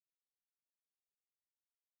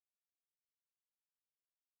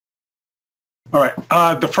All right.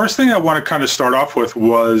 The first thing I want to kind of start off with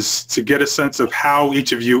was to get a sense of how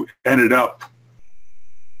each of you ended up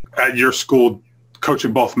at your school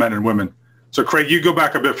coaching both men and women. So, Craig, you go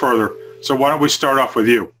back a bit further. So why don't we start off with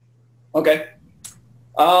you? Okay.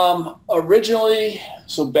 Originally,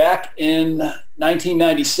 so back in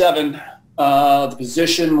 1997, the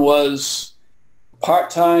position was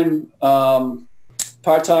part-time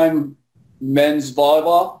men's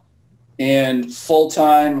volleyball and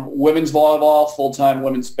full-time women's volleyball, full-time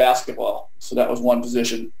women's basketball. So that was one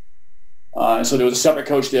position. And so there was a separate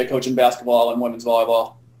coach there coaching basketball and women's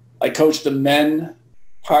volleyball. I coached the men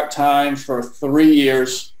part-time for 3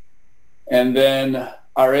 years, and then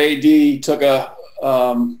our AD took a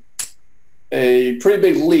pretty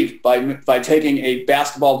big leap by taking a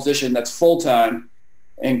basketball position that's full-time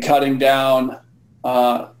and cutting down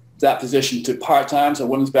that position to part-time. So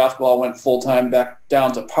women's basketball went full-time back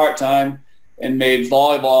down to part-time and made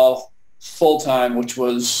volleyball full-time, which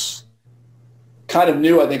was kind of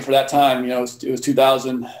new, I think, for that time. You know, it was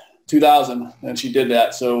 2000, and she did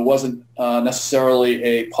that. So it wasn't necessarily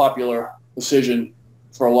a popular decision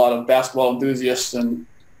for a lot of basketball enthusiasts and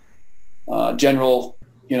general,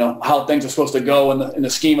 you know, how things are supposed to go in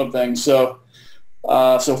the scheme of things. So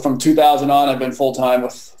from 2000 on, I've been full-time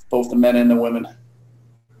with both the men and the women.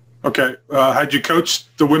 Okay. Had you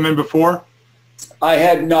coached the women before? I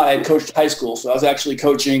had not. I had coached high school. So I was actually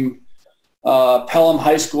coaching Pelham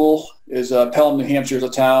High School. Pelham, New Hampshire is a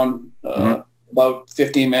town about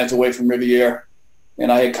 15 minutes away from Rivier.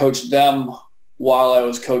 And I had coached them while I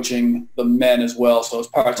was coaching the men as well. So it was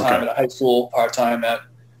part-time at a high school, part-time at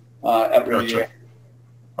Rivier.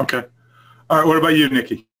 Okay. All right. What about you,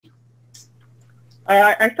 Nickie?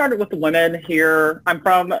 I started with the women here. I'm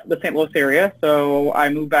from the St. Louis area, so I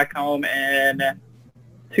moved back home in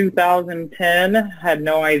 2010. Had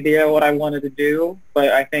no idea what I wanted to do,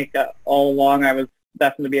 but I think all along I was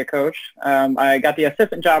destined to be a coach. I got the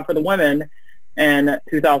assistant job for the women in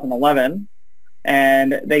 2011,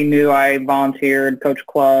 and they knew I volunteered, coached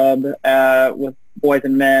club with boys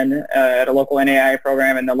and men at a local NCAA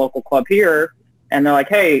program in the local club here. And they're like,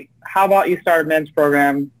 hey, how about you start a men's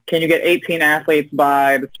program? Can you get 18 athletes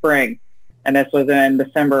by the spring? And this was in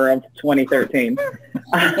December of 2013.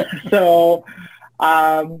 So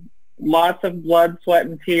lots of blood, sweat,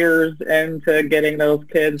 and tears into getting those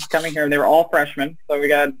kids coming here. And they were all freshmen. So we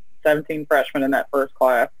got 17 freshmen in that first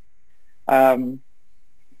class. And,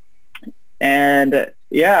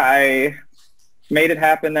 yeah, I made it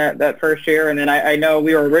happen that first year. And then I know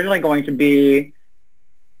we were originally going to be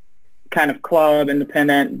kind of club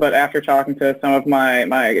independent, but after talking to some of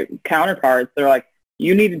my counterparts, they're like,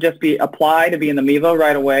 you need to just apply to be in the MEVO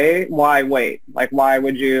right away. Why wait? Like, why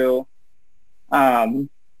would you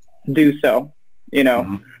do so? You know?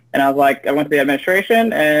 Mm-hmm. And I was like, I went to the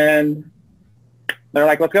administration, and they're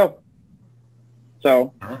like, let's go.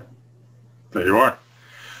 So there you are.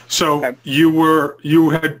 So okay. You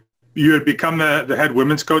had become the head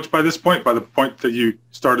women's coach by this point, by the point that you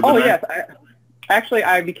started the men? Yes. Actually,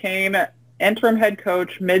 I became interim head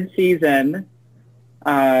coach mid-season.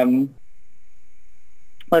 Mid-season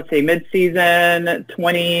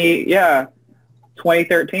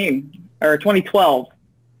 2013 or 2012.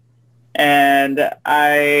 And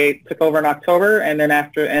I took over in October, and then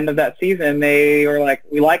after the end of that season, they were like,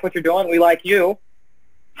 we like what you're doing, we like you.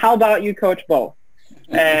 How about you coach both?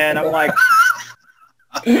 And I'm like,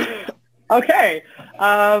 okay.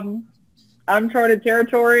 Uncharted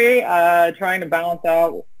territory, trying to balance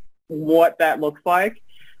out what that looks like.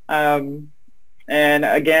 And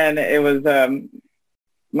again, it was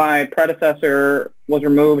my predecessor was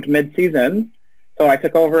removed mid-season, so I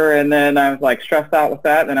took over, and then I was like stressed out with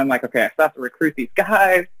that. And I'm like, okay, I still have to recruit these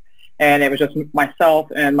guys, and it was just myself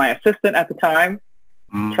and my assistant at the time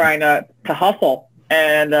trying to hustle.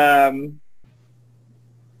 And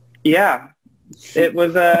yeah. It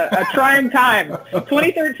was a trying time.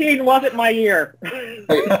 2013 wasn't my year.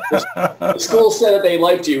 The school said that they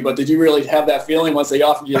liked you, but did you really have that feeling once they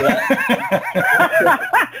offered you that?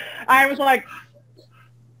 I was like,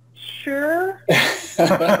 sure. Yes,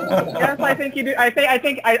 I think you do. I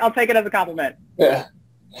think I'll take it as a compliment. Yeah.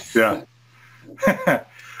 Yeah.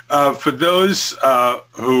 For those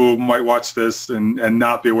who might watch this and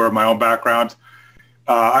not be aware of my own background,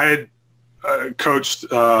 I had coached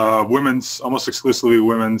women's, almost exclusively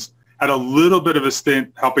women's. Had a little bit of a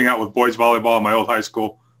stint helping out with boys volleyball in my old high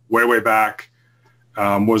school, way back.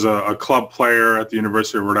 Was a club player at the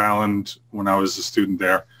University of Rhode Island when I was a student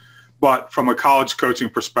there. But from a college coaching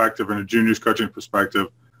perspective and a juniors coaching perspective,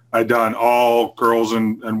 I'd done all girls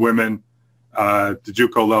and women at the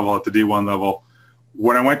JUCO level, at the D1 level.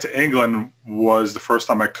 When I went to England was the first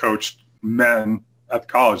time I coached men at the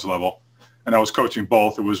college level, and I was coaching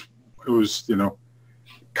both. It was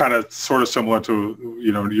kind of sort of similar to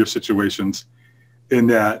your situations, in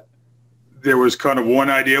that there was kind of one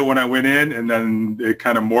idea when I went in, and then it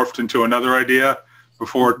kind of morphed into another idea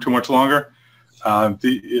before too much longer.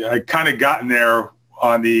 I kind of gotten there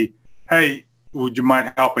on the, hey, would you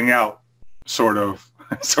mind helping out sort of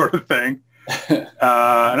thing. And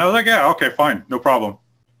I was like, yeah, okay, fine, no problem.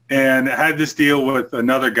 And I had this deal with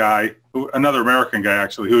another guy, another American guy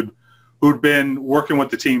actually, who'd been working with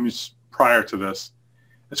the teams prior to this.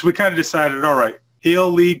 And so we kind of decided, all right, he'll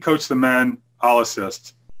lead coach the men, I'll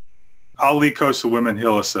assist. I'll lead coach the women,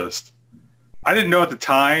 he'll assist. I didn't know at the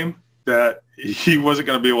time that he wasn't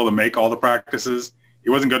going to be able to make all the practices. He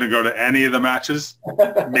wasn't going to go to any of the matches.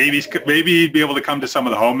 Maybe he'd be able to come to some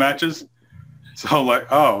of the home matches. So I'm like,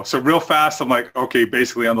 so real fast, I'm like, okay,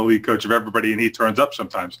 basically I'm the lead coach of everybody, and he turns up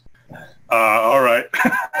sometimes. All right.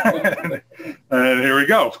 And here we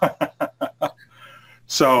go.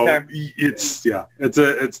 So it's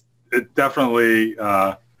definitely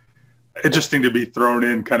interesting to be thrown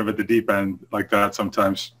in kind of at the deep end like that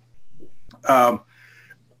sometimes.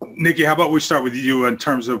 Nickie, how about we start with you in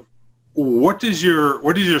terms of what does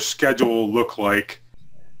your schedule look like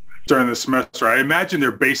during the semester? I imagine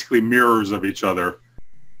they're basically mirrors of each other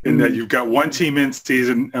in that you've got one team in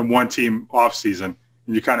season and one team off season,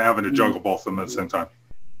 and you're kind of having to juggle both of them at the same time.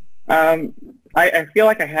 I feel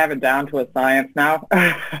like I have it down to a science now.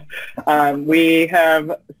 We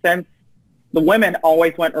have, since the women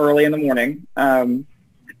always went early in the morning.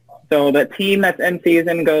 So the team that's in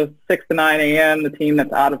season goes 6 to 9 a.m. The team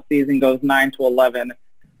that's out of season goes 9 to 11.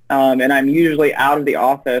 And I'm usually out of the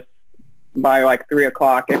office by like 3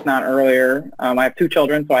 o'clock, if not earlier. I have 2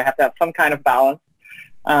 children, so I have to have some kind of balance.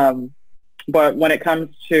 But when it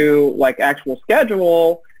comes to like actual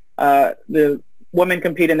schedule, the women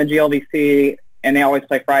compete in the GLVC, and they always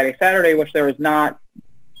play Friday, Saturday, which there is not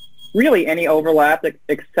really any overlap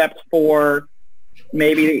except for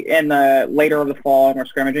maybe in the later of the fall and we're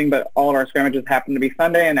scrimmaging, but all of our scrimmages happen to be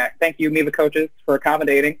Sunday, and thank you, me, the coaches, for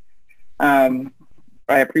accommodating. I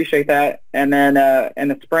appreciate that. And then in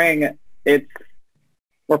the spring,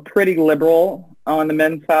 we're pretty liberal on the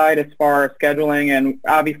men's side as far as scheduling, and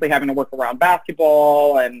obviously having to work around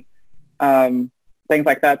basketball and things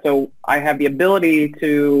like that. So I have the ability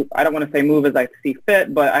to, I don't want to say move as I see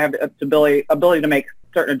fit, but I have the ability to make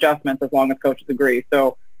certain adjustments as long as coaches agree.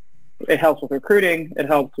 So it helps with recruiting. It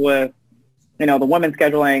helps with, the women's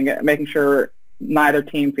scheduling, making sure neither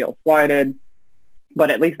team feels slighted. But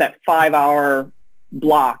at least that 5-hour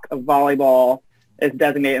block of volleyball is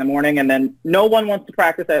designated in the morning. And then no one wants to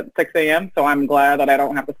practice at 6 a.m., so I'm glad that I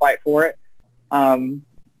don't have to fight for it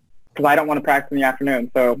because I don't want to practice in the afternoon.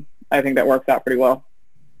 So I think that works out pretty well.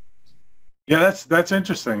 Yeah, that's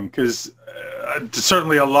interesting because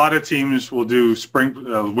certainly a lot of teams will do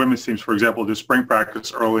women's teams, for example, do spring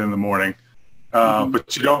practice early in the morning,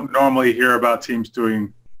 but you don't normally hear about teams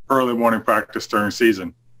doing early morning practice during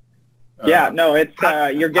season. It's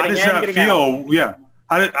you're getting in, getting out. Yeah,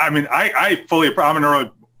 I'm an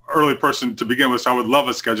early person to begin with, so I would love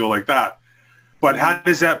a schedule like that. But how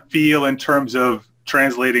does that feel in terms of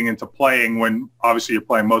translating into playing when obviously you're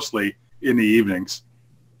playing mostly in the evenings?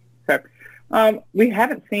 Okay. We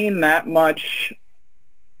haven't seen that much,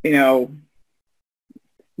 there's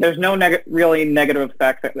no really negative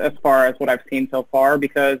effects as far as what I've seen so far,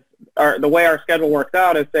 because the way our schedule works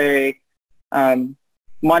out is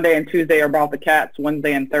Monday and Tuesday are about the Cats,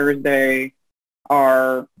 Wednesday and Thursday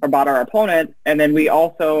are about our opponent, and then we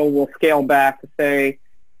also will scale back to say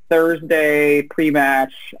Thursday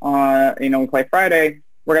pre-match, we play Friday,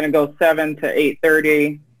 we're going to go 7 to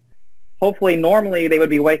 8:30. Hopefully, normally they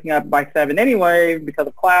would be waking up by 7 anyway because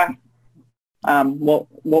of class. Well,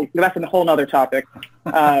 that's a whole other topic.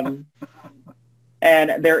 And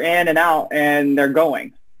they're in and out, and they're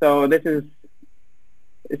going. So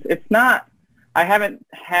it's not, I haven't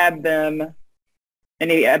had them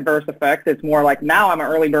any adverse effects. It's more like now I'm an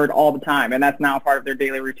early bird all the time, and that's now part of their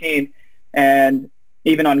daily routine. And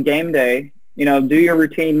even on game day, do your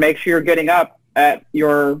routine. Make sure you're getting up at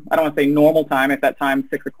your, I don't want to say normal time, if that time's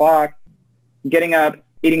 6 o'clock. Getting up,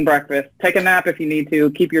 eating breakfast, take a nap if you need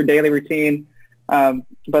to, keep your daily routine.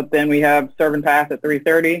 But then we have serve and pass at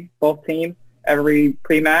 3:30, both teams, every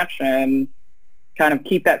pre-match, and kind of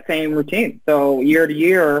keep that same routine. So year to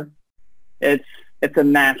year, it's a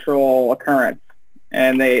natural occurrence,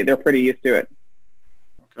 and they're pretty used to it.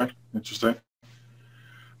 Okay, interesting.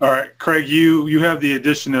 All right, Craig, you have the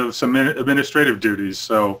addition of some administrative duties.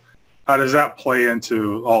 So how does that play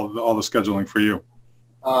into all the scheduling for you?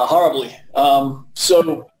 Horribly.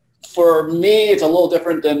 So for me, it's a little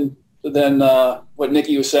different than than what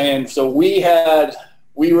Nickie was saying. So we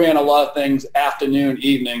ran a lot of things afternoon,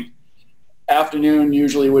 evening. Afternoon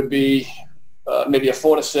usually would be maybe a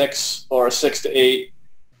 4 to 6 or a 6 to 8.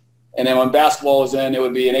 And then when basketball was in, it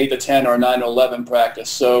would be an 8 to 10 or a 9 to 11 practice.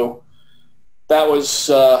 So that was,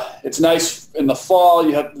 it's nice in the fall.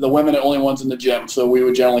 You have the women are the only ones in the gym. So we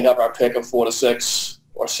would generally have our pick of 4 to 6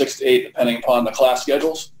 or 6 to 8, depending upon the class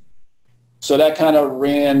schedules. So that kind of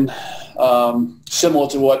ran similar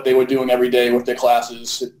to what they were doing every day with their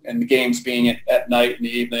classes and the games being at night in the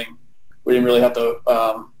evening. We didn't really have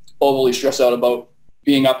to overly stress out about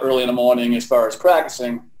being up early in the morning as far as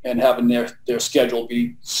practicing and having their schedule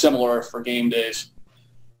be similar for game days.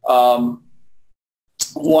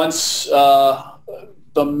 Once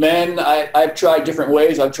the men, I've tried different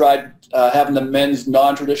ways. I've tried having the men's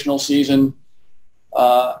non-traditional season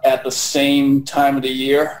at the same time of the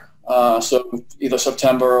year. So either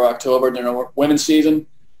September or October during the women's season,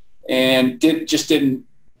 and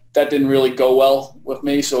that didn't really go well with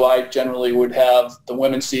me. So I generally would have the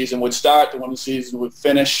women's season would start, the women's season would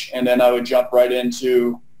finish, and then I would jump right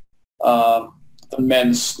into the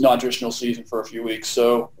men's non-traditional season for a few weeks.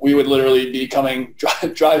 So we would literally be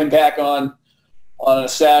driving back on a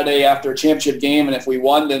Saturday after a championship game, and if we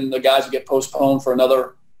won, then the guys would get postponed for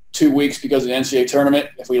another 2 weeks because of the NCAA tournament.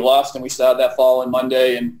 If we lost, then we started that following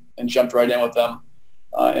Monday and jumped right in with them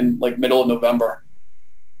in like middle of November.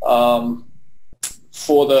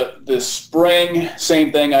 For the spring,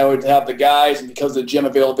 same thing. I would have the guys, and because of the gym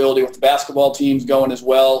availability with the basketball teams going as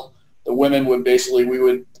well, the women would we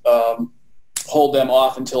would hold them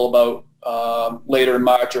off until about later in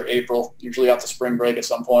March or April, usually after spring break at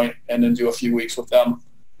some point, and then do a few weeks with them.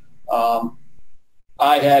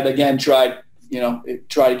 I had, again, tried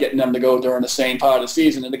getting them to go during the same part of the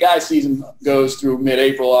season. And the guys' season goes through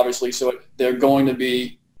mid-April, obviously, so they're going to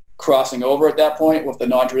be crossing over at that point with the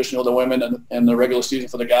non-traditional, the women, and the regular season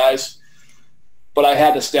for the guys. But I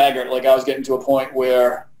had to stagger it. Like, I was getting to a point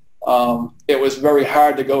where it was very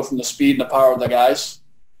hard to go from the speed and the power of the guys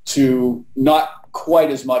to not quite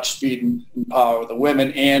as much speed and power with the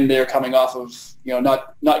women, and they're coming off of,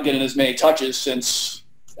 not getting as many touches since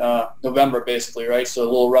November, basically, right? So a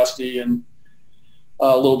little rusty and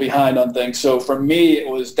a little behind on things. So for me,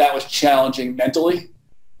 that was challenging mentally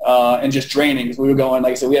and just draining, because we were going,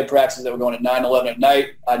 like I said, we had practices that were going at 9, 11 at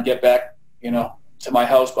night. I'd get back, to my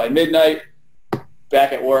house by midnight,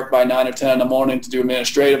 back at work by 9 or 10 in the morning to do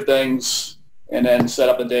administrative things, and then set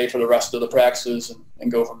up the day for the rest of the practices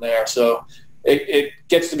and go from there. So it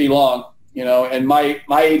gets to be long, and my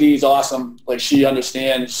AD is awesome. Like, she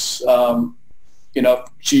understands,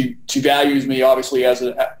 she values me obviously as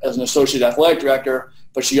an associate athletic director,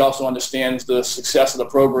 but she also understands the success of the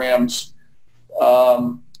programs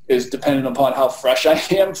is dependent upon how fresh I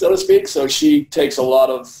am, so to speak. So she takes a lot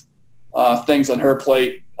of things on her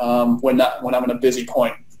plate when I'm in a busy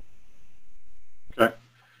point. Okay.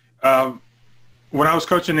 When I was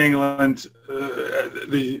coaching in England,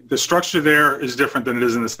 the structure there is different than it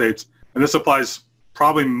is in the States, and this applies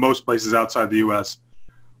probably most places outside the U.S.,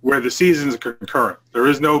 where the seasons are concurrent. There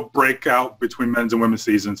is no breakout between men's and women's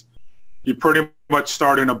seasons. You pretty much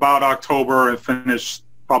start in about October and finish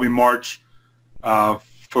probably March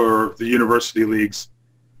for the university leagues.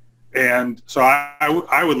 And so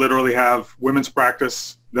I would literally have women's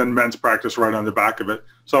practice, then men's practice right on the back of it.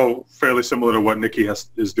 So fairly similar to what Nickie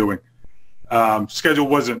is doing. Schedule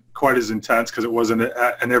wasn't quite as intense because it wasn't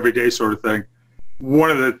an everyday sort of thing. One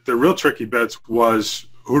of the real tricky bits was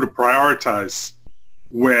who to prioritize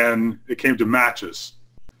when it came to matches.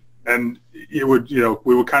 And we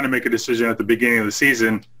would kind of make a decision at the beginning of the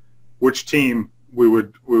season which team we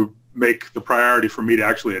would make the priority for me to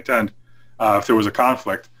actually attend if there was a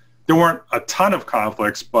conflict. There weren't a ton of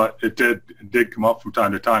conflicts, but it did come up from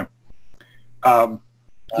time to time.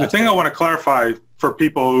 The thing I want to clarify for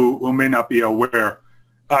people who may not be aware,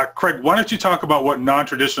 Craig, why don't you talk about what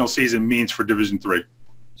non-traditional season means for Division III?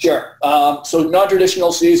 Sure. So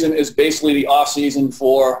non-traditional season is basically the off season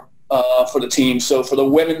for the team. So for the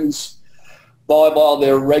women's volleyball,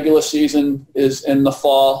 their regular season is in the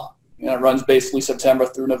fall. It runs basically September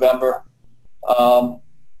through November.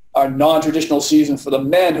 Our non-traditional season for the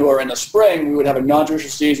men who are in the spring, we would have a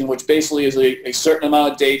non-traditional season, which basically is a certain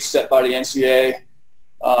amount of dates set by the NCAA.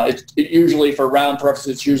 It usually, for round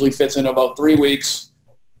purposes, it usually fits in about 3 weeks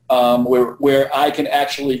where I can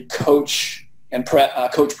actually coach and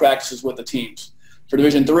coach practices with the teams. For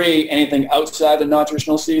Division III, anything outside the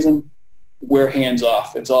non-traditional season, we're hands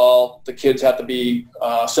off. It's all the kids have to be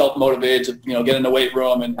self-motivated to get in the weight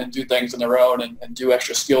room and do things on their own and do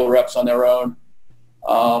extra skill reps on their own.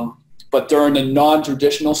 But during the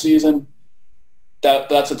non-traditional season,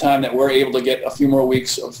 that's the time that we're able to get a few more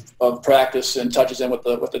weeks of practice and touches in with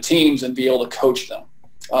the teams and be able to coach them.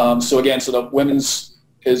 So the women's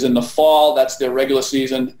is in the fall. That's their regular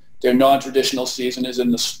season. Their non-traditional season is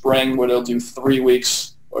in the spring, where they'll do 3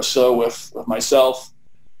 weeks or so with myself.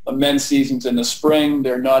 The men's season's in the spring.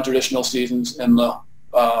 Their non-traditional season's in the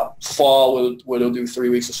fall, where they'll do 3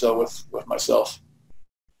 weeks or so with myself.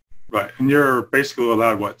 Right. And you're basically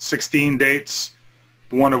allowed, 16 dates,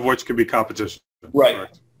 one of which could be competition. Right.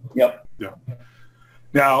 Correct? Yep. Yeah.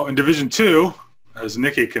 Now, in Division II, as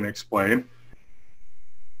Nickie can explain,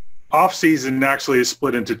 off-season actually is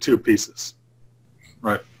split into 2 pieces.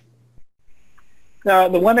 Right. So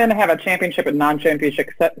the women have a championship and non-championship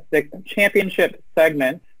championship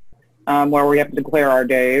segment where we have to declare our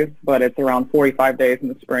days, but it's around 45 days in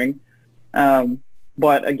the spring.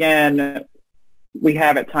 But again, we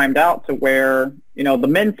have it timed out to where, the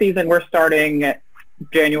men's season, we're starting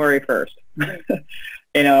January 1st.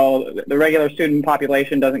 The regular student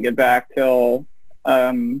population doesn't get back till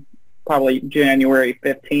probably January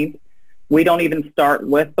 15th. We don't even start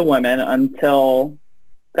with the women until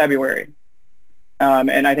February.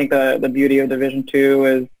 And I think the beauty of Division II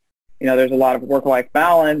is, there's a lot of work-life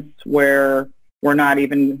balance where we're not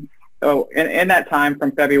even, in that time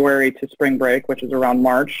from February to spring break, which is around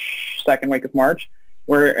March, second week of March,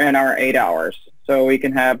 we're in our 8 hours. So we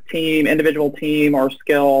can have individual team or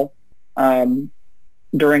skill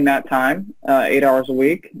during that time, 8 hours a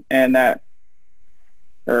week, and that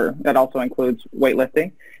also includes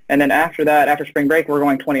weightlifting. And then after that, after spring break, we're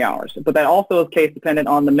going 20 hours. But that also is case dependent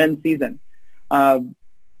on the men's season.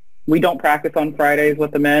 We don't practice on Fridays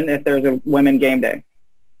with the men if there's a women game day,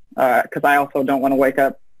 because I also don't want to wake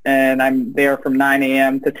up and I'm there from 9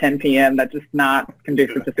 a.m. to 10 p.m. That's just not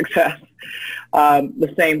conducive to success.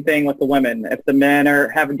 The same thing with the women. If the men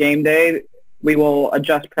have a game day, we will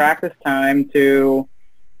adjust practice time to,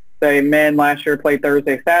 say, men last year played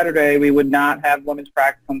Thursday, Saturday. We would not have women's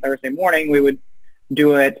practice on Thursday morning. We would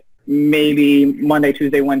do it maybe Monday,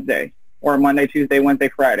 Tuesday, Wednesday, or Monday, Tuesday, Wednesday,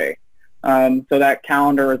 Friday. So that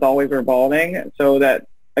calendar is always revolving. So that,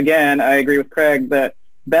 again, I agree with Craig that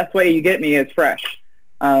best way you get me is fresh.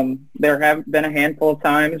 There have been a handful of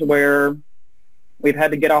times where we've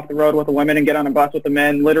had to get off the road with the women and get on a bus with the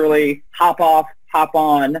men, literally hop off, hop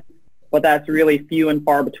on, but that's really few and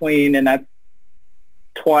far between, and that's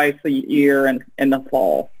twice a year in the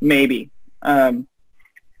fall, maybe. But,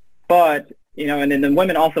 and then the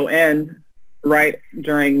women also end right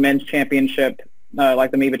during men's championship,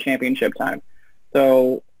 like the MIVA championship time.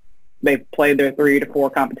 So they've played their 3 to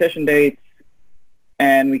 4 competition dates,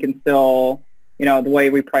 and we can still, the way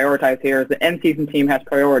we prioritize here is the in-season team has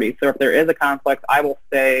priority. So if there is a conflict, I will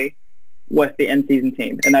stay with the in-season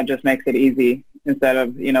team, and that just makes it easy instead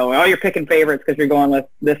of, you're picking favorites because you're going with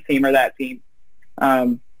this team or that team.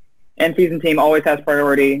 In-season team always has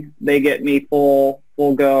priority. They get me full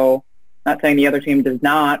go. Not saying the other team does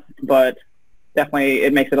not, but definitely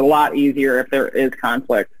it makes it a lot easier if there is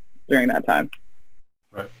conflict during that time.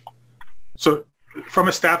 Right. So from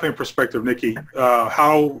a staffing perspective, Nickie,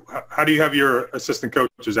 how do you have your assistant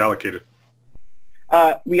coaches allocated?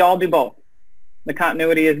 We all do both. The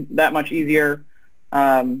continuity is that much easier.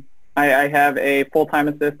 I have a full-time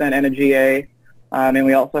assistant and a GA, and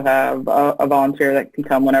we also have a volunteer that can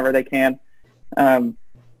come whenever they can.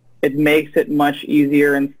 It makes it much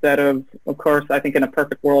easier instead of course, I think in a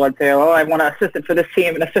perfect world I'd say, I want an assistant for this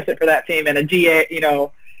team, an assistant for that team, and a GA,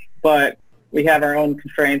 but we have our own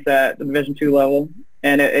constraints at the Division II level,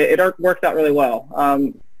 and it works out really well.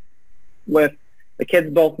 With the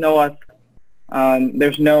kids both know us,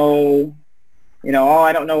 there's no,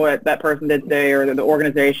 I don't know what that person did today, or the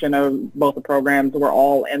organization of both the programs. We're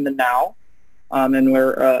all in the now, and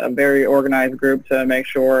we're a very organized group to make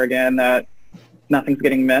sure, again, that nothing's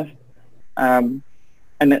getting missed. And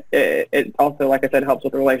it also, like I said, helps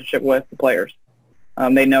with the relationship with the players.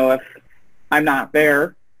 They know if I'm not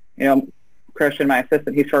there, Christian, my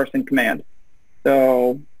assistant, he's first in command.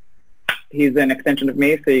 So he's an extension of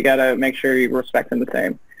me, so you got to make sure you respect him the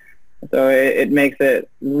same. So it makes it,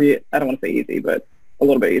 I don't want to say easy, but a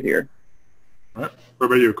little bit easier. All right. What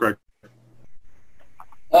about you, Craig?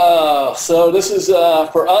 So this is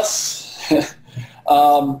for us.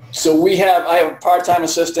 So I have a part-time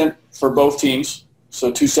assistant for both teams,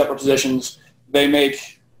 so 2 separate positions. They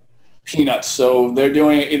make peanuts, so they're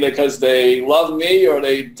doing it either because they love me or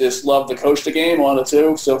they just love to coach the game, one of the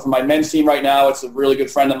two. So for my men's team right now, it's a really good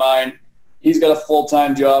friend of mine. He's got a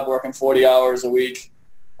full-time job working 40 hours a week.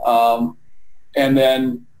 And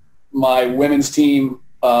then my women's team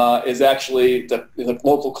is actually the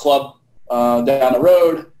local club down the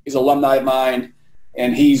road. He's an alumni of mine.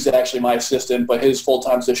 and he's actually my assistant, but his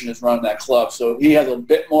full-time position is running that club. So he has a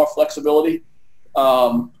bit more flexibility.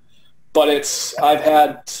 But I've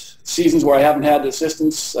had seasons where I haven't had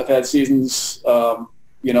assistants. I've had seasons,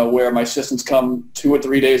 where my assistants come 2 or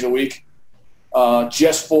 3 days a week,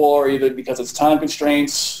 just for either because it's time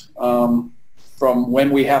constraints from when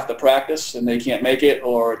we have to practice and they can't make it,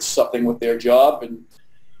 or it's something with their job and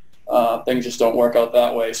things just don't work out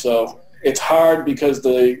that way. So it's hard because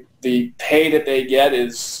the pay that they get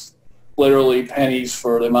is literally pennies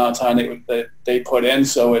for the amount of time that they put in.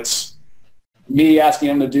 So it's me asking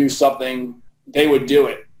them to do something, they would do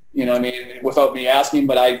it, without me asking.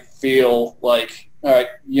 But I feel like, all right,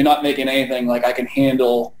 you're not making anything. Like, I can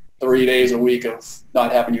handle 3 days a week of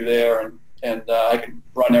not having you there, and I can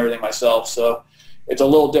run everything myself. So it's a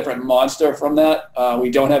little different monster from that.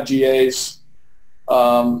 We don't have GAs,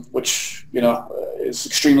 which, is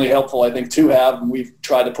extremely helpful, I think, to have. And we've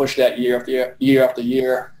tried to push that year after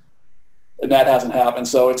year, and that hasn't happened.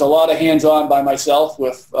 So it's a lot of hands-on by myself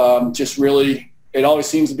with just really, it always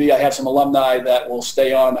seems to be I have some alumni that will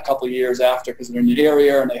stay on a couple of years after because they're in the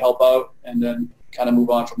area and they help out, and then kind of move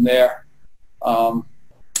on from there.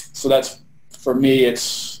 So that's, for me,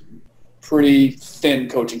 it's pretty thin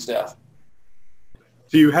coaching staff.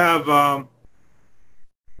 Do you have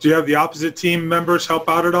the opposite team members help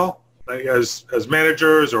out at all, like as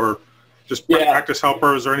managers or just practice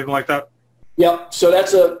helpers or anything like that? Yep. So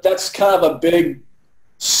that's kind of a big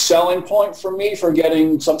selling point for me for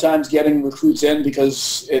sometimes getting recruits in,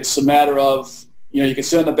 because it's a matter of, you can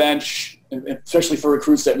sit on the bench, and especially for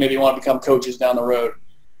recruits that maybe want to become coaches down the road.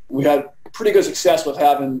 We had pretty good success with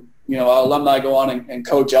having, our alumni go on and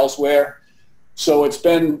coach elsewhere. So it's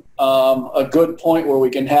been a good point where we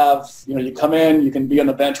can have, you come in, you can be on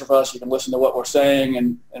the bench with us, you can listen to what we're saying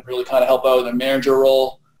and really kind of help out in a manager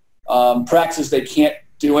role. Practices, they can't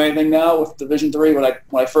do anything now with Division III.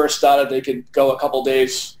 When I first started, they could go a couple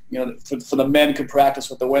days, for the men could practice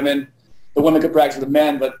with the women. The women could practice with the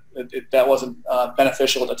men, but that wasn't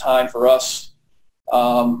beneficial at the time for us.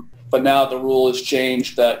 But now the rule has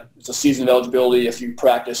changed that it's a season of eligibility if you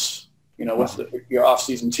practice, with your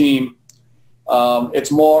off-season team.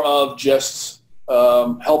 It's more of just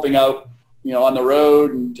helping out, on the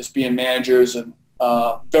road and just being managers, and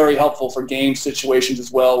very helpful for game situations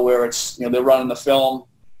as well, where it's, they're running the film,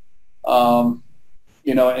 and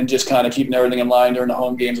just kind of keeping everything in line during the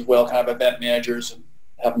home games as well, kind of event managers and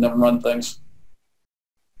having them run things.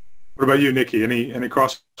 What about you, Nickie? Any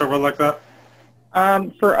crossover like that?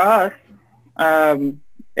 For us,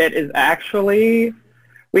 it is actually,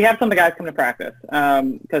 we have some of the guys come to practice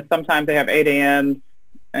because sometimes they have 8 a.m.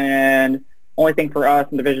 and only thing for us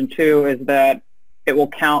in Division II is that it will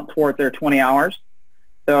count towards their 20 hours.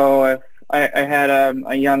 So if I had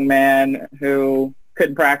a young man who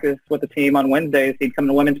couldn't practice with the team on Wednesdays, he'd come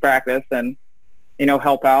to women's practice and,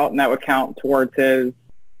 help out, and that would count towards his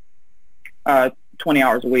 20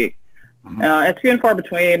 hours a week. Mm-hmm. It's few and far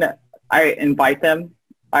between. I invite them.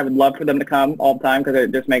 I would love for them to come all the time because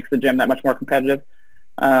it just makes the gym that much more competitive.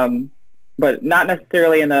 But not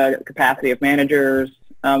necessarily in the capacity of managers.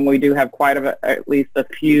 We do have at least a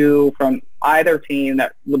few from either team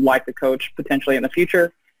that would like to coach potentially in the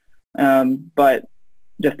future. But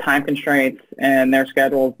just time constraints and their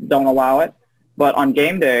schedules don't allow it. But on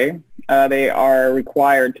game day, they are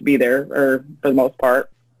required to be there, or for the most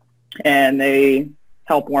part, and they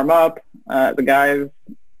help warm up. The guys,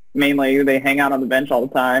 mainly, they hang out on the bench all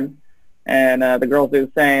the time, and the girls do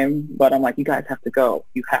the same. But I'm like, you guys have to go.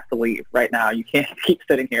 You have to leave right now. You can't keep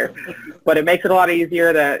sitting here. But it makes it a lot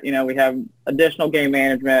easier that, we have additional game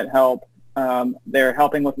management help. They're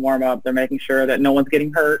helping with warm-up. They're making sure that no one's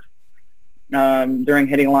getting hurt during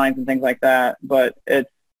hitting lines and things like that. But it's,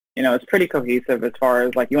 it's pretty cohesive as far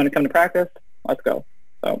as, like, you want to come to practice? Let's go.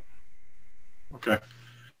 So. Okay.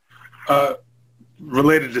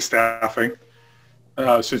 Related to staffing,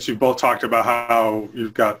 since you both talked about how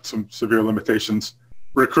you've got some severe limitations,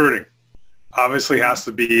 recruiting obviously has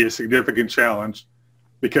to be a significant challenge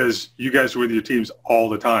because you guys are with your teams all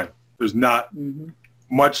the time. There's not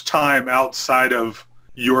much time outside of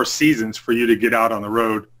your seasons for you to get out on the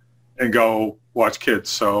road and go watch kids.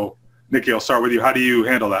 So, Nickie, I'll start with you. How do you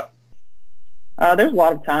handle that? There's a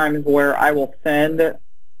lot of times where I will send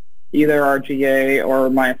either our GA or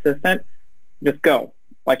my assistant, just go.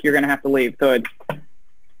 Like, you're going to have to leave. So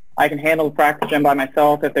I can handle the practice gym by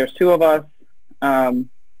myself if there's 2 of us.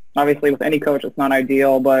 Obviously, with any coach, it's not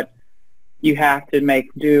ideal, but you have to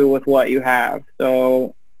make do with what you have.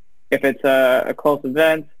 So if it's a close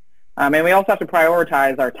event, and we also have to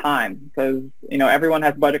prioritize our time because, everyone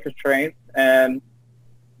has budget constraints, and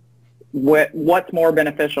what's more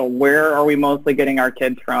beneficial? Where are we mostly getting our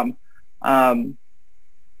kids from?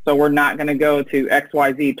 So we're not going to go to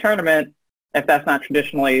XYZ tournament if that's not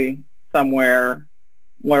traditionally somewhere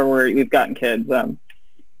where we've gotten kids. And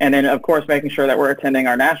then, of course, making sure that we're attending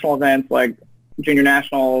our national events like junior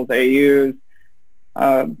nationals, AUs.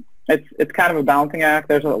 It's kind of a balancing act.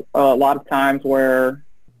 There's a lot of times where,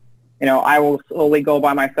 I will solely go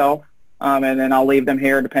by myself, and then I'll leave them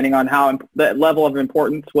here depending on the level of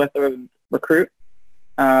importance with the recruit.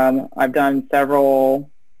 I've done several,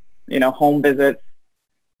 home visits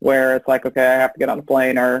where it's like, okay, I have to get on the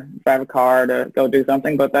plane or drive a car to go do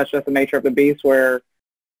something, but that's just the nature of the beast where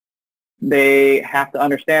they have to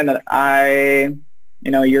understand that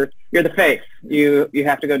you're the face. You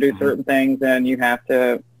have to go do certain things and you have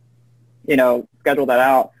to, schedule that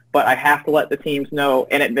out. But I have to let the teams know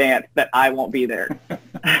in advance that I won't be there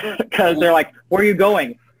because they're like, where are you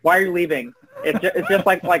going? Why are you leaving? It's just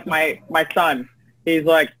like my son. He's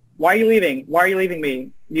like, why are you leaving? Why are you leaving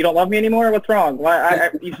me? You don't love me anymore? What's wrong? Why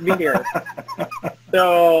you should be here.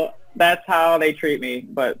 So that's how they treat me,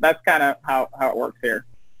 but that's kind of how it works here.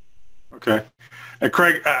 Okay. And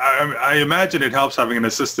Craig, I imagine it helps having an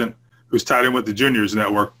assistant who's tied in with the juniors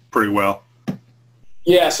network pretty well.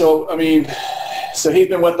 Yeah, so he's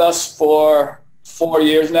been with us for 4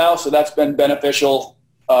 years now, so that's been beneficial,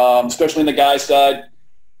 especially in the guys' side.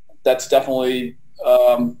 That's definitely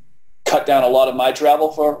cut down a lot of my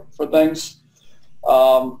travel for things.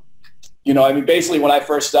 Basically when I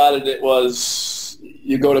first started, it was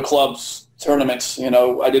you go to clubs, tournaments.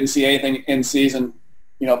 I didn't see anything in season,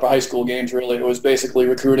 for high school games really. It was basically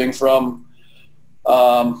recruiting from,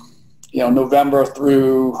 November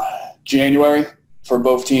through January for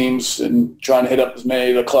both teams and trying to hit up as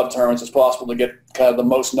many of the club tournaments as possible to get kind of the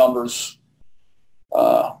most numbers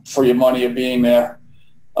for your money of being there.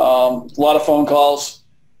 A lot of phone calls.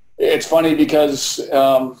 It's funny because,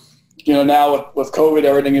 now with COVID,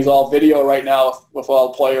 everything is all video right now with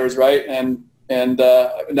all players, right? And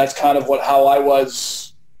that's kind of how I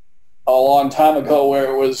was a long time ago,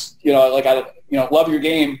 where it was, love your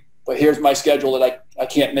game, but here's my schedule that I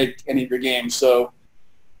can't make any of your games. So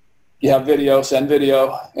you have video, send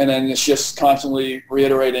video, and then it's just constantly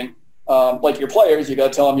reiterating. Like your players, you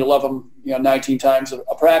got to tell them you love them, 19 times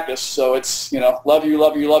a practice. So it's, love you,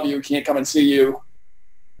 love you, love you. Can't come and see you,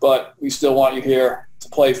 but we still want you here to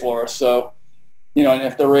play for us. So, and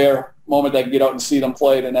if the rare moment I can get out and see them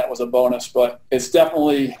play, then that was a bonus. But it's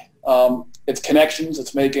definitely, it's connections.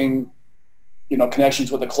 It's making,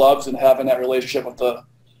 connections with the clubs and having that relationship with the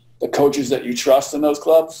coaches that you trust in those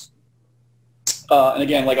clubs. And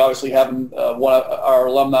again, obviously having one of our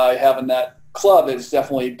alumni having that club is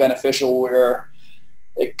definitely beneficial, where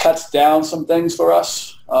it cuts down some things for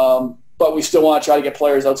us. But we still want to try to get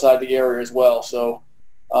players outside the area as well. So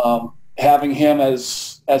having him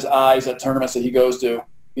as eyes at tournaments that he goes to,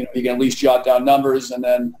 he can at least jot down numbers, and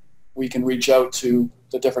then we can reach out to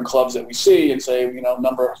the different clubs that we see and say,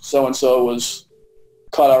 number so-and-so was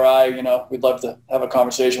caught our eye, we'd love to have a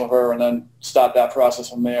conversation with her, and then start that process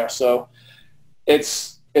from there. So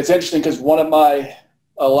it's interesting because one of my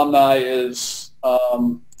alumni is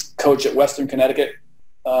coach at Western Connecticut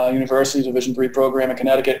University, Division III program in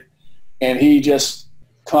Connecticut, and he just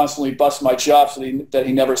constantly busts my chops that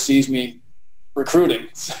he never sees me recruiting.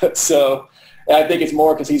 So I think it's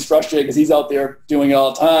more because he's frustrated because he's out there doing it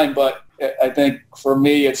all the time. But I think for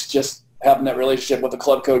me, it's just having that relationship with the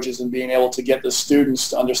club coaches and being able to get the students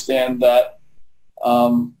to understand that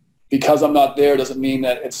because I'm not there doesn't mean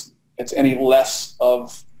that it's any less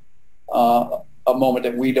of a moment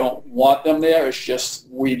that we don't want them there. It's just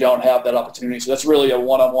we don't have that opportunity. So that's really a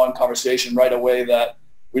one-on-one conversation right away that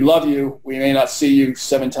we love you. We may not see you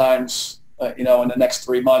 7 times, in the next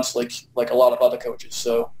 3 months like a lot of other coaches.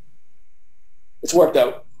 So it's worked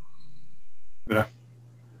out. Yeah.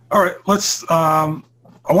 All right. Let's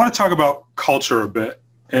I want to talk about culture a bit.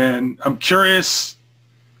 And I'm curious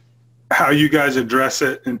how you guys address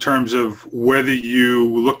it in terms of whether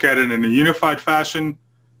you look at it in a unified fashion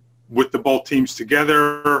with the both teams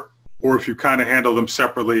together, or if you kind of handle them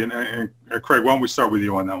separately. And Craig, why don't we start with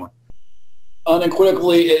you on that one?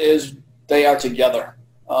 Unequivocally, they are together.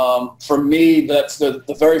 For me, that's the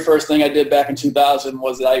very first thing I did back in 2000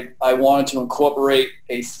 was that I wanted to incorporate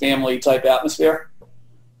a family-type atmosphere.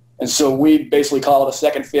 And so we basically call it a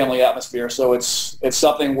second family atmosphere. So it's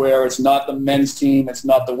something where it's not the men's team, it's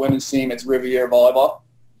not the women's team, it's Rivier Volleyball.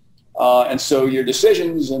 And so your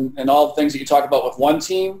decisions and all the things that you talk about with one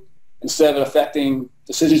team, instead of affecting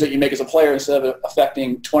decisions that you make as a player, instead of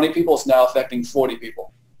affecting 20 people, it's now affecting 40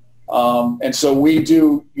 people. And so we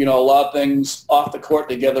do, a lot of things off the court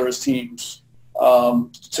together as teams.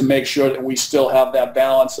 to make sure that we still have that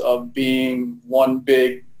balance of being one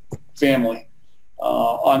big family.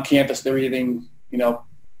 On campus, they're eating,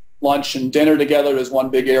 lunch and dinner together. There's one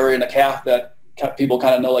big area in the caf that people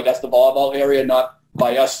kind of know, like that's the volleyball area, not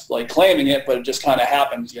by us like claiming it, but it just kind of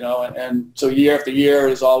happens, and so year after year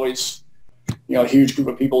there's always, a huge group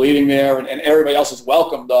of people eating there, and everybody else is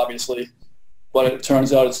welcomed, obviously, but it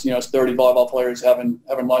turns out it's, it's 30 volleyball players having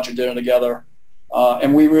lunch and dinner together.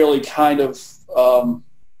 And we really kind of,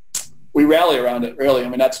 we rally around it, really. I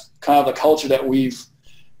mean, that's kind of the culture that we've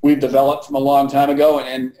developed from a long time ago,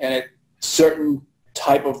 and certain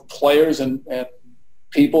type of players and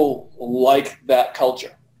people like that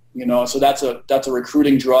culture, so that's a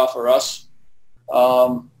recruiting draw for us,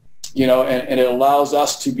 and it allows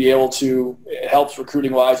us to be able to, it helps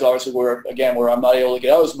recruiting wise, obviously, where I'm not able to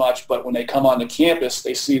get out as much, but when they come onto campus,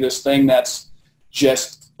 they see this thing that's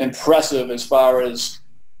just impressive as far as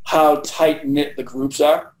how tight knit the groups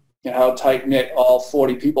are and how tight knit all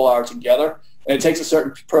 40 people are together. And it takes a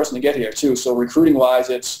certain person to get here too. So recruiting wise,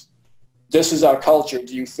 this is our culture.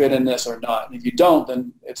 Do you fit in this or not? And if you don't,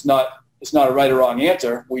 then it's not a right or wrong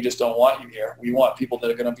answer. We just don't want you here. We want people that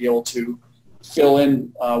are going to be able to fill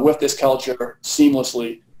in with this culture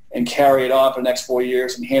seamlessly and carry it on for the next 4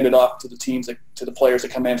 years and hand it off to the teams, to the players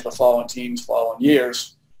that come in for the following teams, following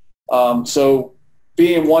years. So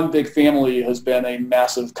being one big family has been a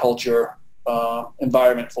massive culture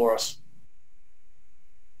environment for us.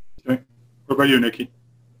 Okay. What about you, Nickie?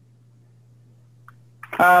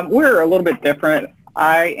 We're a little bit different.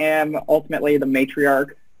 I am ultimately the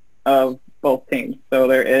matriarch of both teams. So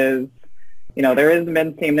there is the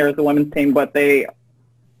men's team, there is the women's team, but they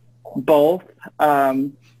both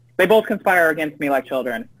conspire against me like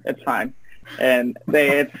children. It's fine, and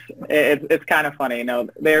it's kind of funny.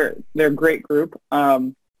 They're a great group,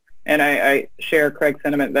 and I share Craig's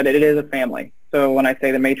sentiment that it is a family. So when I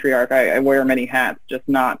say the matriarch, I wear many hats, just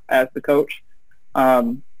not as the coach.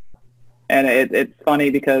 And it's funny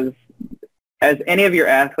because as any of your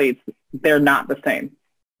athletes, they're not the same.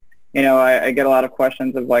 I get a lot of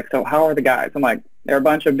questions of like, so how are the guys? I'm like, they're a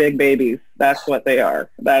bunch of big babies. That's what they are.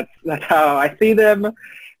 That's how I see them.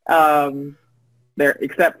 They're,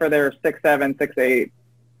 except for their 6'7", 6'8",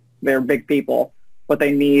 they're big people, but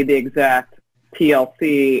they need the exact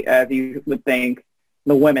TLC as you would think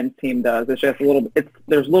the women's team does. It's just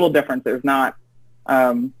there's little difference. There's not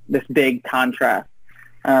this big contrast.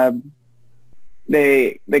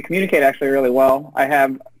 They communicate actually really well. I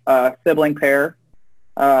have a sibling pair,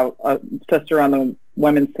 a sister on the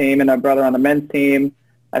women's team and a brother on the men's team.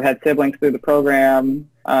 I've had siblings through the program,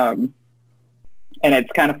 and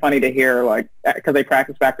it's kind of funny to hear, like, because they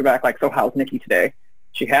practice back to back, like, so how's Nickie today?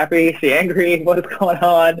 She happy? Is she angry? What is going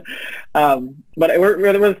on? But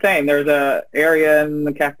we're the same. There's a area in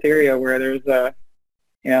the cafeteria where there's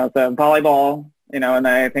it's a volleyball, and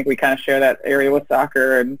I think we kind of share that area with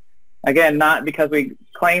soccer. And again, not because we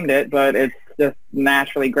claimed it, but it's just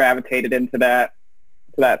naturally gravitated into that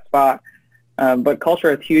spot. But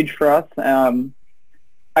culture is huge for us.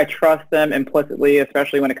 I trust them implicitly,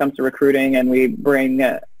 especially when it comes to recruiting, and we bring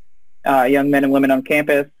young men and women on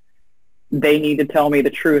campus. They need to tell me the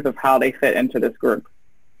truth of how they fit into this group.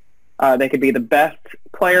 They could be the best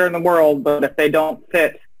player in the world, but if they don't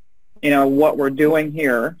fit, what we're doing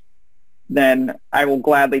here, then I will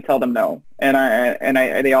gladly tell them no. And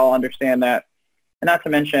they all understand that. And not to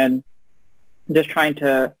mention just trying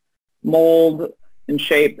to mold and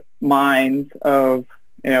shape minds of,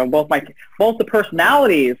 both the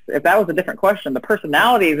personalities. If that was a different question, the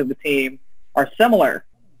personalities of the team are similar.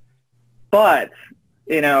 But,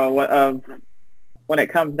 when it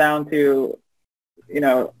comes down to,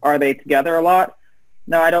 are they together a lot?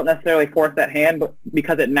 No, I don't necessarily force that hand, but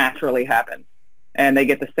because it naturally happens. And they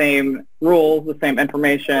get the same rules, the same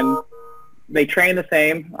information. They train the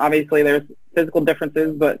same. Obviously, there's physical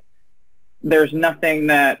differences, but there's nothing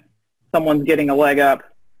that someone's getting a leg up.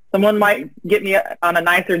 Someone might get me on a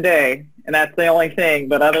nicer day, and that's the only thing.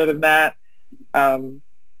 But other than that,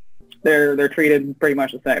 they're treated pretty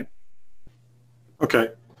much the same. Okay.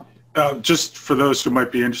 Just for those who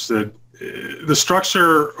might be interested, the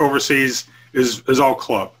structure overseas is all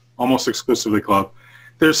club, almost exclusively club.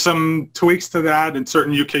 There's some tweaks to that in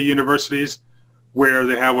certain UK universities where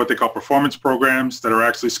they have what they call performance programs that are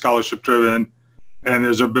actually scholarship driven, and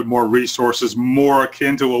there's a bit more resources, more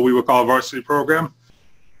akin to what we would call a varsity program.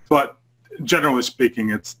 But generally speaking,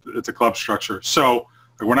 it's a club structure. So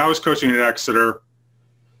when I was coaching at Exeter,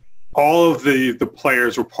 all of the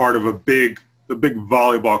players were part of the big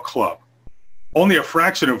volleyball club. Only a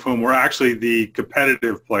fraction of whom were actually the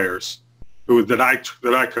competitive players that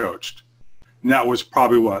I coached. And that was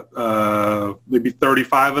probably maybe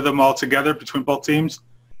 35 of them all together between both teams.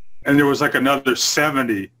 And there was like another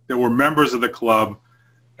 70 that were members of the club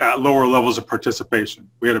at lower levels of participation.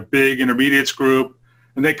 We had a big intermediates group,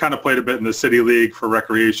 and they kind of played a bit in the city league for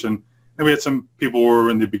recreation. And we had some people who were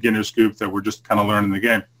in the beginners group that were just kind of learning the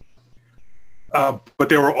game. But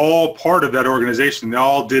they were all part of that organization. They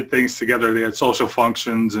all did things together. They had social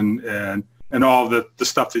functions and all the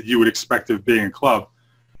stuff that you would expect of being a club.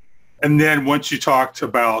 And then once you talked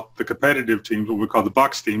about the competitive teams, what we call the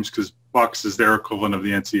Bucks teams, because Bucks is their equivalent of the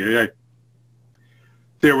NCAA,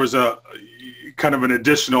 there was a kind of an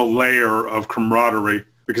additional layer of camaraderie,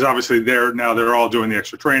 because obviously they're all doing the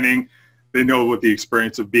extra training. They know what the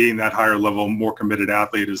experience of being that higher level, more committed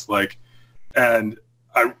athlete is like. And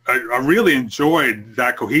I really enjoyed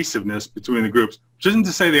that cohesiveness between the groups, which isn't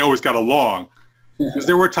to say they always got along, because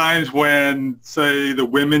there were times when, say, the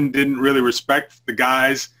women didn't really respect the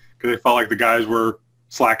guys because they felt like the guys were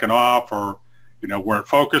slacking off or, weren't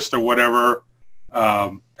focused or whatever.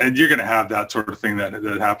 And you're going to have that sort of thing that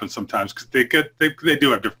happens sometimes because they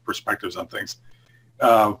do have different perspectives on things.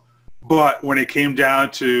 But when it came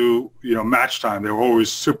down to, match time, they were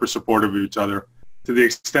always super supportive of each other, to the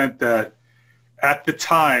extent that at the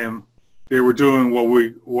time they were doing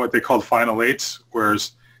what they called final eights,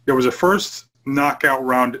 whereas there was a first knockout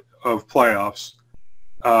round of playoffs,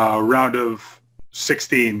 round of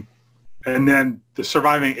 16, and then the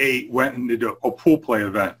surviving 8 went into a pool play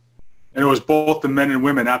event. And it was both the men and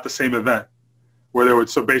women at the same event, where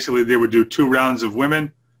basically they would do 2 rounds of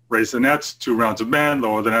women, raise the nets, 2 rounds of men,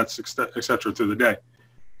 lower the nets, et cetera, through the day.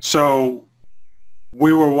 So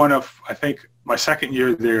we were one of, I think my second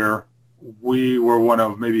year there, we were one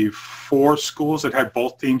of maybe 4 schools that had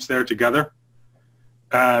both teams there together.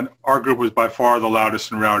 And our group was by far the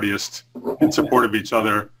loudest and rowdiest in support of each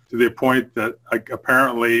other, to the point that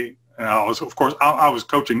apparently, I was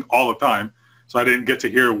coaching all the time, so I didn't get to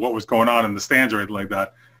hear what was going on in the stands or anything like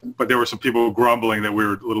that. But there were some people grumbling that we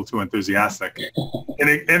were a little too enthusiastic in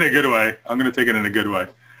a good way. I'm going to take it in a good way.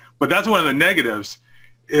 But that's one of the negatives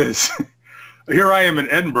is here I am in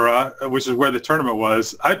Edinburgh, which is where the tournament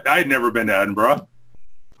was. I'd never been to Edinburgh.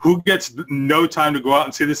 Who gets no time to go out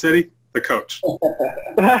and see the city? The coach.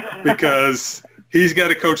 Because he's got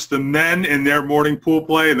to coach the men in their morning pool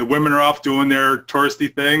play, and the women are off doing their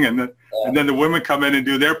touristy thing, and then the women come in and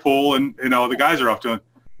do their pool, and the guys are off doing.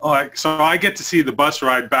 So I get to see the bus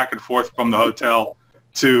ride back and forth from the hotel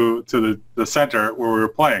to the center where we were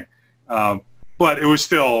playing. But it was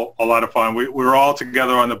still a lot of fun. We were all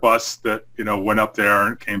together on the bus that went up there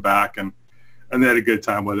and came back, and they had a good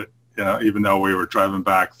time with it. Even though we were driving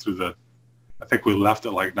back through I think we left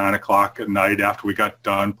at like 9 o'clock at night after we got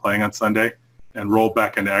done playing on Sunday, and rolled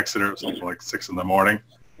back into Exeter. It was something like 6 in the morning.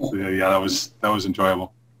 So, yeah, that was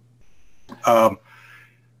enjoyable. So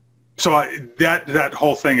that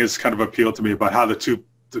whole thing is kind of appealed to me about how the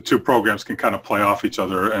two programs can kind of play off each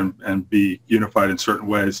other and be unified in certain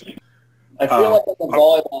ways. I feel like the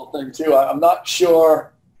volleyball thing too. I'm not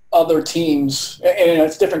sure other teams, and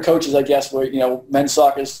it's different coaches, I guess. Where men's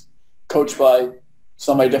soccer is coached by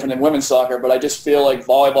somebody different than women's soccer, but I just feel like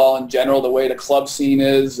volleyball in general, the way the club scene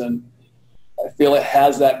is, and I feel it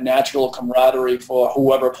has that natural camaraderie for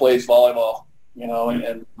whoever plays volleyball.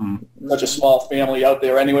 And such a small family out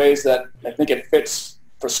there anyways, that I think it fits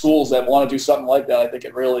for schools that want to do something like that. I think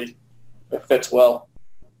it fits well.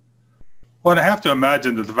 Well, I have to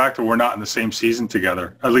imagine that the fact that we're not in the same season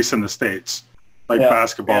together, at least in the States, like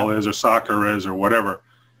basketball is or soccer is or whatever,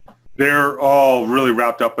 they're all really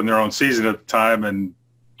wrapped up in their own season at the time and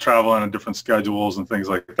traveling on different schedules and things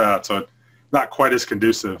like that. So it's not quite as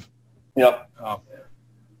conducive. Yep.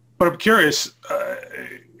 But I'm curious,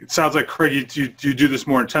 it sounds like, Craig, you do this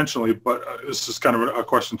more intentionally, but this is kind of a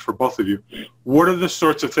question for both of you. What are the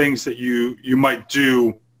sorts of things that you might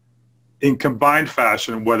do in combined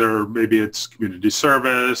fashion, whether maybe it's community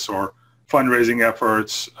service or fundraising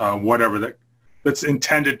efforts, whatever, that's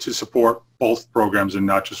intended to support both programs and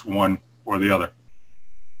not just one or the other?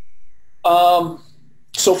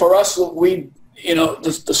 So for us,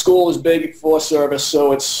 the school is big for service,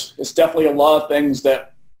 so it's definitely a lot of things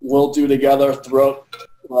that we'll do together throughout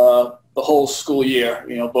the whole school year,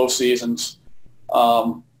 both seasons,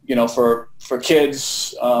 for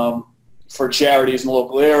kids, for charities in the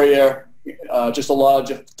local area, just a lot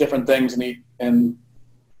of different things. And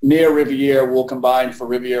near Rivier, we'll combine for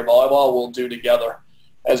Rivier Volleyball, we'll do together,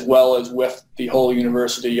 as well as with the whole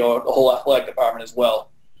university or the whole athletic department as well.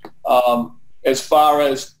 As far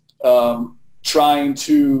as trying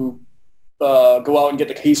to go out and get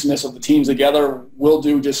the cohesiveness of the teams together, we'll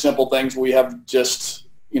do just simple things. We have just,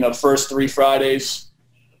 first 3 Fridays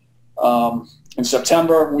In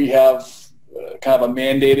September, we have kind of a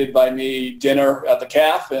mandated by me dinner at the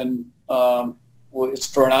CAF, and it's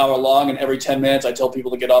for an hour long, and every 10 minutes I tell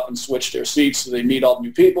people to get up and switch their seats so they meet all the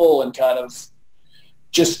new people and kind of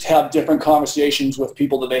just have different conversations with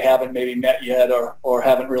people that they haven't maybe met yet or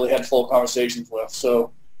haven't really had full conversations with.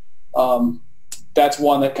 So that's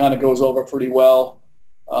one that kind of goes over pretty well.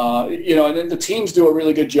 And then the teams do a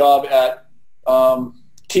really good job at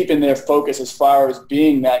keeping their focus as far as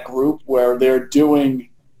being that group where they're doing,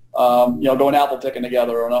 going apple picking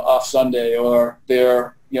together on an off Sunday, or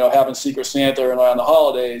they're, having Secret Santa around the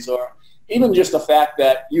holidays, or even just the fact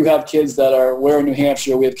that you have kids that we're in New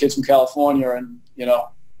Hampshire, we have kids from California, and,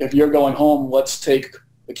 if you're going home, let's take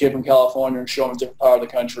the kid from California and show them a different part of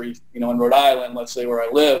the country, in Rhode Island, let's say where I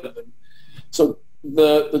live. And so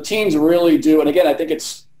the teams really do, and again, I think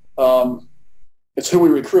it's who we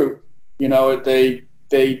recruit.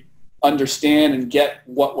 They understand and get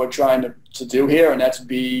what we're trying to do here, and that's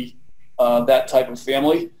be that type of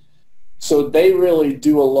family. So they really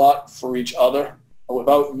do a lot for each other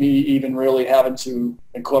without me even really having to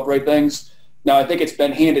incorporate things. Now, I think it's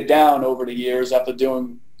been handed down over the years after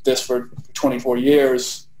doing this for 24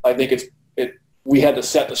 years. I think we had to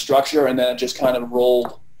set the structure, and then it just kind of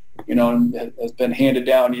rolled, and has been handed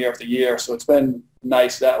down year after year. So it's been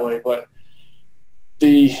nice that way. But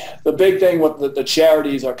the big thing with the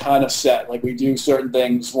charities are kind of set. Like, we do certain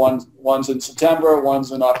things. One's in September,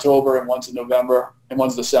 one's in October, and one's in November, and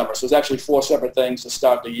one's December. So it's actually 4 separate things to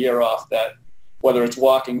start the year off, that whether it's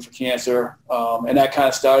walking for cancer, and that kind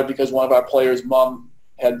of started because one of our players' mom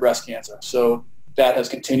had breast cancer. So that has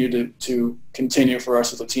continued to continue for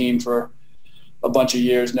us as a team for a bunch of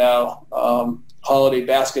years now. Holiday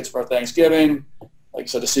baskets for Thanksgiving, like I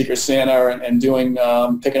said, the Secret Santa, and doing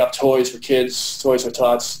picking up toys for kids, Toys for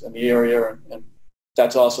Tots in the area, and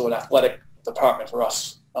that's also an athletic department for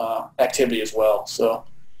us activity as well. So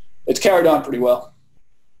it's carried on pretty well.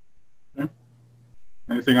 Okay.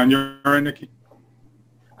 Anything on your end, Nickie?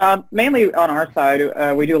 Mainly on our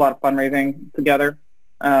side, we do a lot of fundraising together.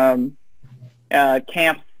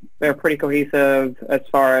 Camps, they're pretty cohesive as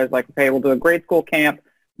far as like, okay, we'll do a grade school camp.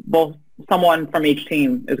 Someone from each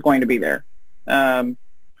team is going to be there. And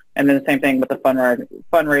then the same thing with the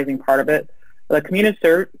fundraising part of it. The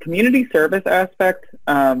community service aspect,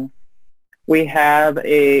 we have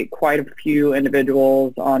quite a few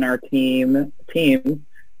individuals on our team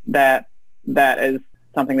that is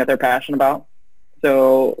something that they're passionate about.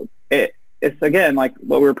 So it's again, like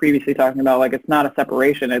what we were previously talking about, like it's not a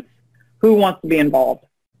separation. It's who wants to be involved.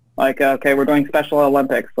 Like, okay, we're doing Special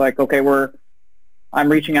Olympics. Like, okay,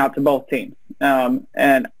 I'm reaching out to both teams.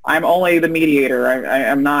 And I'm only the mediator.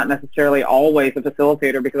 I'm not necessarily always a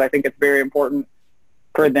facilitator, because I think it's very important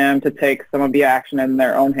for them to take some of the action in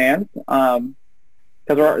their own hands.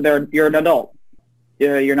 Because you're an adult.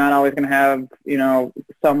 You're not always going to have,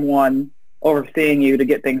 someone overseeing you to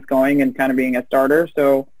get things going and kind of being a starter.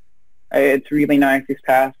 So it's really nice these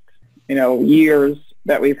past, years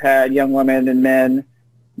that we've had young women and men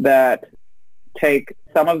that take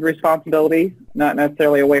some of the responsibility, not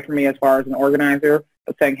necessarily away from me as far as an organizer,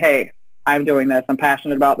 but saying, hey, I'm doing this. I'm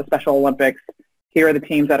passionate about the Special Olympics. Here are the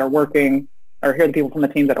teams that are working, or here are the people from the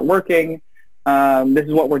teams that are working. This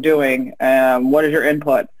is what we're doing. What is your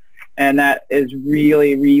input? And that is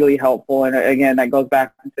really, really helpful. And again, that goes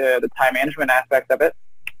back into the time management aspect of it,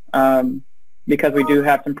 because we do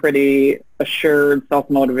have some pretty assured,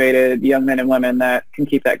 self-motivated young men and women that can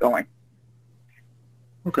keep that going.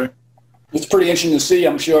 Okay. It's pretty interesting to see,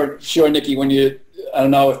 I'm sure, Nickie, when I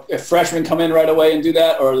don't know if freshmen come in right away and do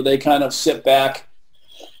that, or they kind of sit back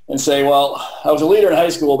and say, well, I was a leader in high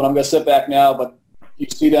school, but I'm going to sit back now. But you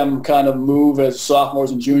see them kind of move as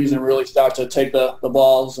sophomores and juniors and really start to take the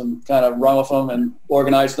balls and kind of run with them and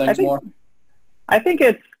organize things more. I think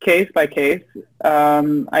it's case by case.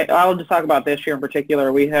 I'll just talk about this year in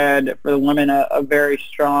particular. We had, for the women, a very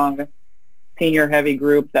strong senior-heavy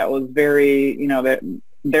group that was very,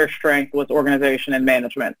 their strength was organization and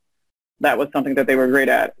management. That was something that they were great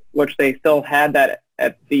at, which they still had that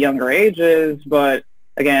at the younger ages, but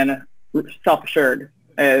again, self-assured.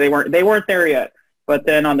 They weren't there yet. But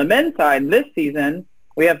then on the men's side, this season,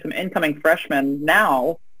 we have some incoming freshmen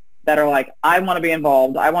now that are like, I want to be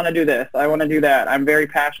involved. I want to do this. I want to do that. I'm very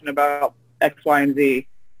passionate about X, Y, and Z.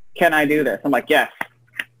 Can I do this? I'm like, yes.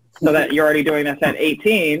 So that you're already doing this at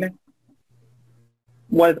 18.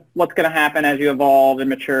 What's going to happen as you evolve and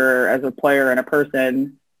mature as a player and a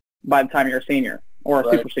person by the time you're a senior or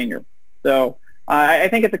a super senior? So I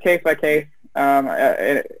think it's a case by case.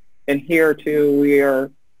 And here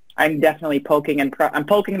too, I'm definitely poking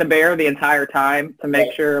the bear the entire time to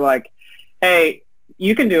make sure, like, hey,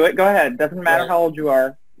 you can do it. Go ahead. Doesn't matter how old you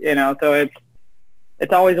are. So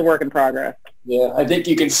it's always a work in progress. Yeah, I think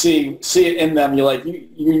you can see it in them. You're like,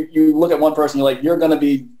 you look at one person, you're like, you're going to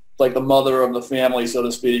be like the mother of the family, so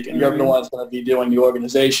to speak, and you're the one that's going to be doing the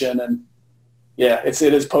organization. And yeah, it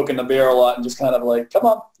is poking the bear a lot and just kind of like, come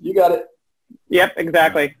on, you got it. Yep,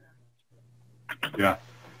 exactly. Yeah.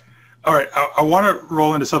 All right, I want to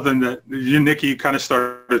roll into something that you, Nickie, kind of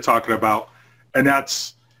started talking about, and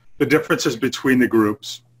that's the differences between the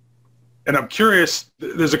groups. And I'm curious,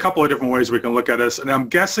 there's a couple of different ways we can look at this, and I'm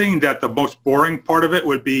guessing that the most boring part of it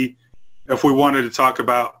would be if we wanted to talk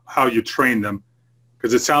about how you train them,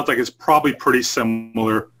 because it sounds like it's probably pretty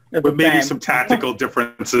similar, but maybe some tactical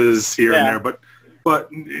differences here and there.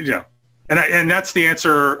 But and that's the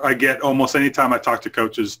answer I get almost any time I talk to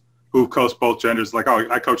coaches who coach both genders. Like, oh,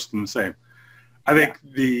 I coach them the same. I think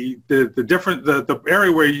the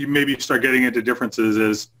area where you maybe start getting into differences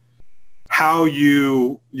is how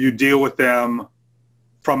you deal with them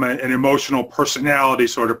from an emotional personality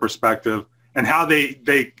sort of perspective, and how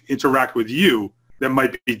they interact with you that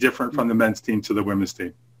might be different from the men's team to the women's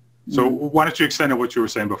team. So why don't you extend what you were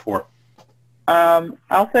saying before?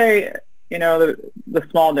 I'll say, the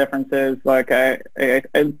small differences, like I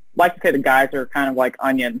like to say the guys are kind of like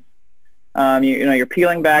onions. You're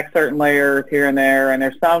peeling back certain layers here and there, and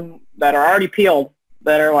there's some that are already peeled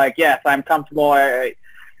that are like, yes, I'm comfortable.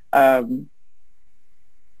 I'm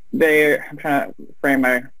trying to frame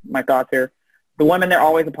my thoughts here. The women, they're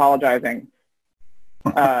always apologizing.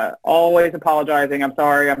 Always apologizing. I'm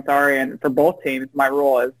sorry. And for both teams, my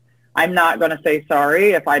rule is I'm not going to say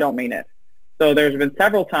sorry if I don't mean it. So there's been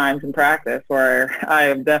several times in practice where I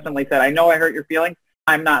have definitely said, I know I hurt your feelings.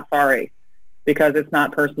 I'm not sorry, because it's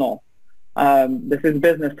not personal. This is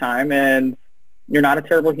business time, and you're not a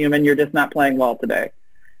terrible human. You're just not playing well today.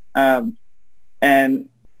 And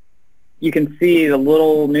you can see the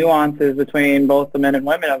little nuances between both the men and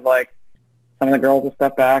women of, like, some of the girls will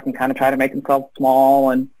step back and kind of try to make themselves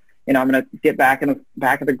small, and, I'm going to get back in the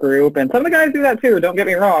back of the group. And some of the guys do that too, don't get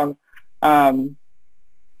me wrong. But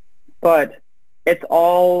it's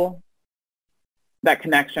all that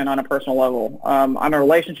connection on a personal level. I'm a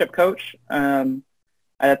relationship coach.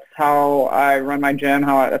 That's how I run my gym,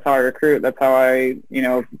 that's how I recruit, that's how I,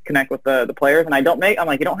 connect with the players. And I'm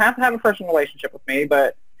like, you don't have to have a personal relationship with me,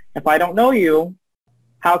 but if I don't know you,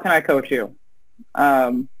 how can I coach you?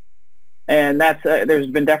 And that's, there's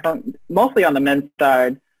been mostly on the men's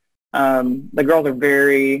side. The girls are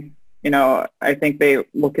very, I think they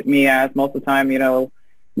look at me as most of the time,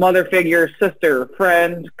 mother figure, sister,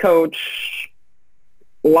 friend, coach,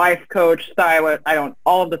 life coach, stylist,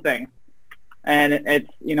 all of the things. And it's,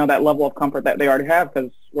 that level of comfort that they already have,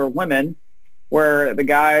 because we're women, where the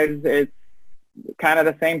guys, it's kind of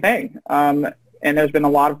the same thing. And there's been a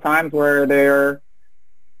lot of times where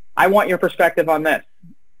I want your perspective on this,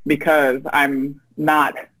 because I'm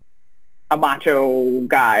not a macho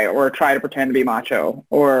guy or try to pretend to be macho,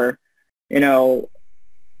 or,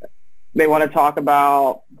 they want to talk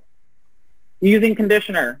about using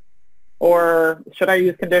conditioner, or should I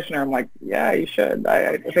use conditioner? I'm like, yeah, you should.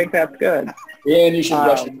 I think that's good. Yeah, and you should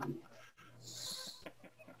brush it.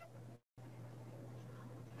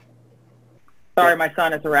 Sorry, my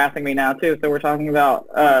son is harassing me now too. So we're talking about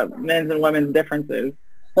men's and women's differences.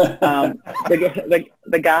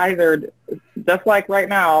 The guys are just like right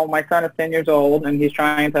now. My son is 10 years old, and he's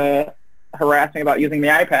trying to harass me about using the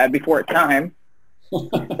iPad before it's time.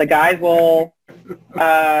 The guys will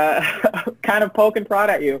kind of poke and prod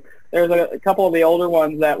at you. There's a couple of the older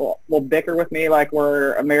ones that will bicker with me like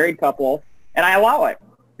we're a married couple, and I allow it,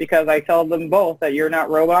 because I tell them both that you're not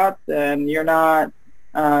robots, and you're not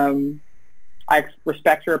I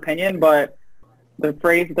respect your opinion, but the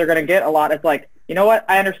phrase that they're going to get a lot is like, you know what,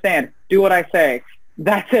 I understand. Do what I say.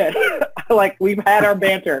 That's it. Like, we've had our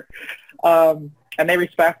banter. And they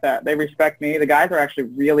respect that. They respect me. The guys are actually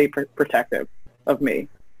really protective of me.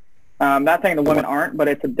 Not saying the women aren't, but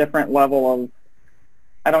it's a different level of,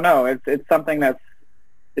 I don't know, it's something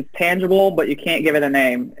it's tangible, but you can't give it a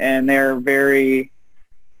name. And they're very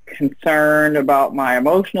concerned about my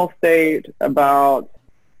emotional state, about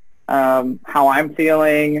how I'm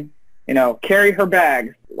feeling, carry her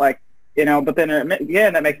bags, like, but then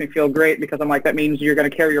again, that makes me feel great, because I'm like, that means you're going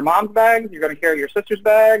to carry your mom's bags, you're going to carry your sister's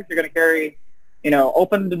bags, you're going to carry,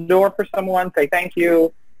 open the door for someone, say thank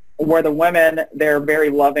you. Where the women, they're very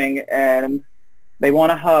loving, and they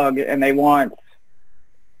want a hug, and they want,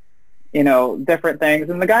 different things,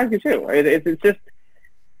 and the guys do too. It's just,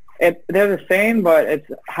 they're the same, but it's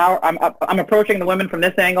how I'm approaching the women from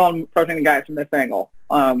this angle, I'm approaching the guys from this angle.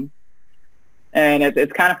 And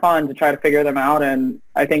it's kind of fun to try to figure them out, and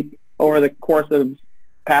I think over the course of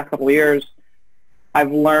past couple of years,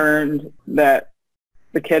 I've learned that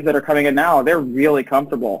the kids that are coming in now, they're really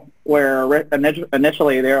comfortable. Where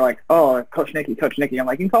initially they're like, "Oh, Coach Nickie, Coach Nickie." I'm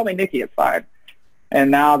like, "You can call me Nickie, it's fine."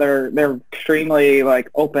 And now they're extremely like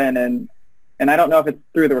open, and I don't know if it's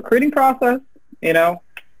through the recruiting process, you know,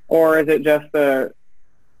 or is it just the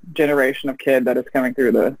generation of kid that is coming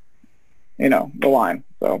through the, you know, the line.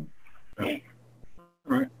 So. Right.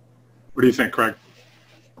 What do you think, Craig?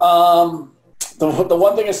 The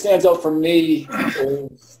one thing that stands out for me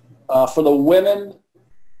is for the women,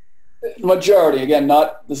 the majority, again,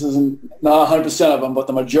 this isn't not 100% of them, but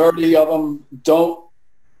the majority of them don't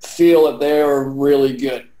feel that they're really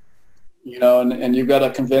good, you know, and you've got to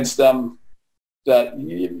convince them that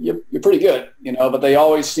you're pretty good, you know, but they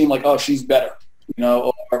always seem like, oh, she's better, you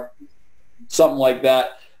know, or something like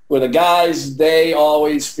that. Where the guys, they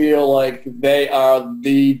always feel like they are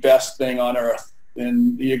the best thing on earth.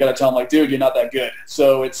 And you got to tell them, like, dude, you're not that good.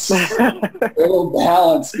 So it's a little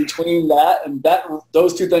balance between that, and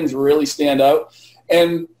those two things really stand out.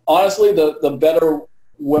 And honestly, the better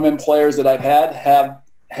women players that I've have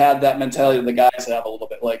had that mentality that the guys have a little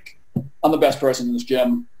bit. Like, I'm the best person in this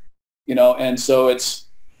gym, you know. And so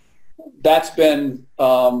that's been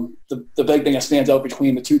the big thing that stands out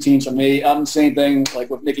between the two teams for me. I'm the same thing, like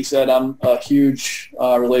what Nickie said. I'm a huge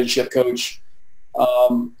relationship coach.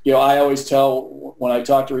 You know, I always tell when I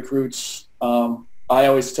talk to recruits, I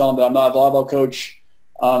always tell them that I'm not a volleyball coach.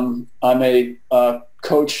 I'm a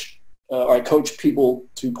coach, or I coach people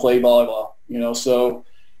to play volleyball. You know, so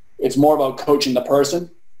it's more about coaching the person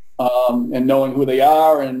and knowing who they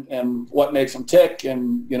are and what makes them tick,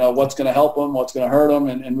 and you know what's going to help them, what's going to hurt them,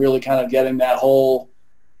 and really kind of getting that whole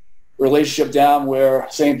relationship down. Where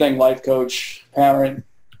same thing, life coach, parent,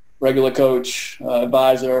 regular coach,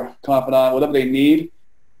 advisor, confidant, whatever they need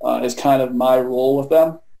is kind of my role with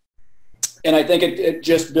them. And I think it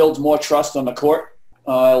just builds more trust on the court.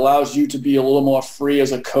 It allows you to be a little more free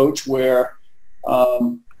as a coach where,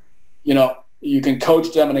 you know, you can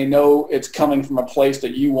coach them and they know it's coming from a place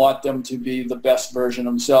that you want them to be the best version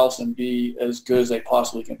of themselves and be as good as they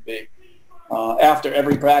possibly can be. After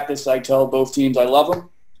every practice, I tell both teams I love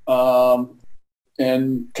them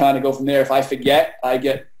and kind of go from there. If I forget, I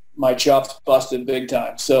get my chops busted big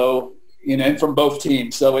time. So, you know, and from both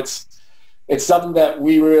teams. So it's something that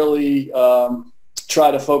we really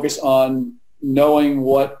try to focus on, knowing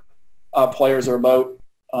what our players are about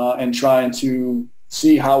and trying to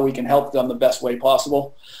see how we can help them the best way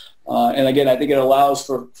possible. And again, I think it allows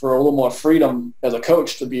for a little more freedom as a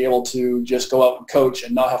coach to be able to just go out and coach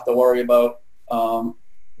and not have to worry about,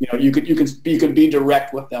 you know, you could be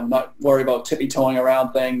direct with them, not worry about tippy-toeing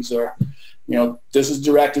around things, or, you know, this is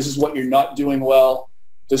direct. This is what you're not doing well.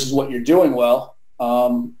 This is what you're doing well.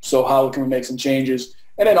 So how can we make some changes?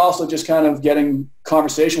 And then also just kind of getting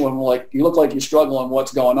conversation with them, like, you look like you're struggling,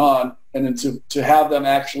 what's going on? And then to have them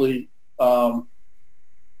actually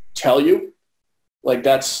tell you, like,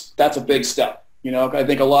 that's a big step. You know, I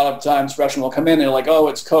think a lot of times freshmen will come in and they're like, oh,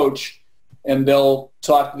 it's coach, and they'll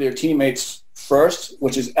talk to their teammates first,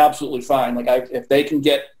 which is absolutely fine. Like, if they can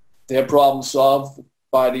get their problem solved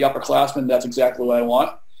by the upperclassmen, that's exactly what I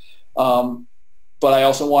want. But I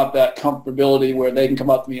also want that comfortability where they can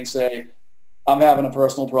come up to me and say, I'm having a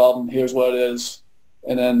personal problem, here's what it is.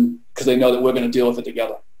 And then, because they know that we're going to deal with it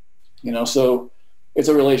together. You know, so it's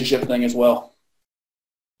a relationship thing as well.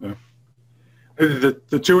 Yeah.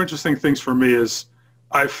 The two interesting things for me is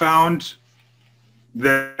I found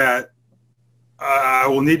that I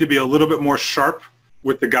will need to be a little bit more sharp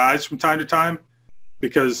with the guys from time to time,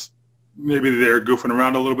 because maybe they're goofing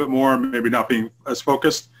around a little bit more, maybe not being as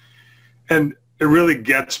focused. And it really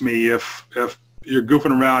gets me if you're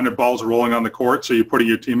goofing around and balls are rolling on the court, so you're putting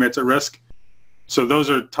your teammates at risk. So those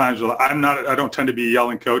are times where I don't tend to be a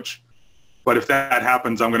yelling coach, but if that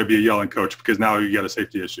happens, I'm going to be a yelling coach, because now you get a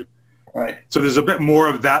safety issue. Right. So there's a bit more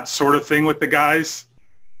of that sort of thing with the guys.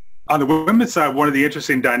 On the women's side, one of the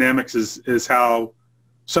interesting dynamics is how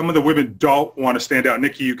some of the women don't want to stand out.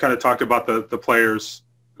 Nickie, you kind of talked about the players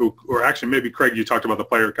who, or actually maybe Craig, you talked about the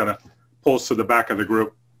player who kind of pulls to the back of the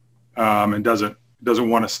group and doesn't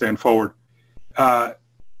want to stand forward. And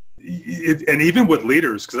even with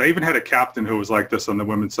leaders, because I even had a captain who was like this on the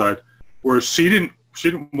women's side, where she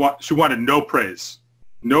wanted no praise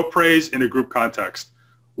in a group context.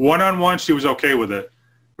 One-on-one, she was okay with it,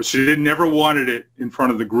 but she never wanted it in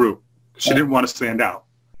front of the group. She didn't want to stand out.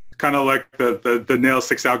 Kind of like the nail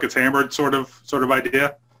sticks out gets hammered sort of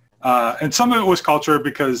idea. And some of it was culture,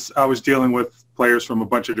 because I was dealing with players from a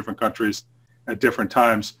bunch of different countries at different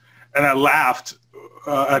times. And I laughed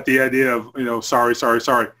at the idea of, you know, sorry.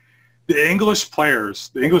 The English players,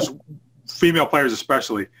 the English female players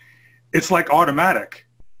especially, it's like automatic.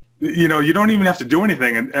 You know, you don't even have to do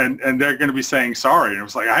anything, and they're going to be saying sorry. And it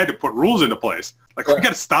was like I had to put rules into place. Like, we got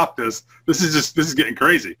to stop this. This is getting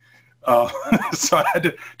crazy. So I had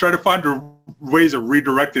to try to find ways of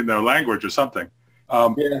redirecting their language or something.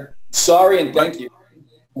 Sorry and thank you.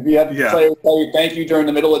 If you have to tell you thank you during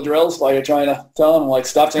the middle of drills while you're trying to tell them, like,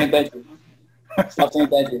 stop saying thank you. Stop saying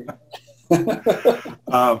thank you.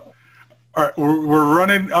 All right, we're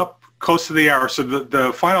running up close to the hour. So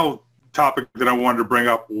the final topic that I wanted to bring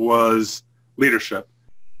up was leadership,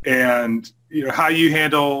 and you know, how you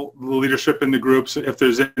handle the leadership in the groups, if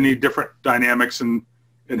there's any different dynamics and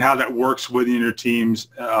how that works within your teams,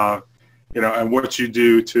 you know, and what you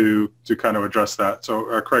do to kind of address that.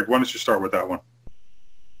 So, Craig, why don't you start with that one?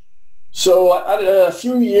 So a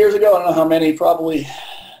few years ago, I don't know how many, probably,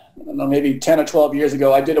 I don't know, maybe 10 or 12 years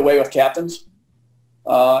ago, I did away with captains.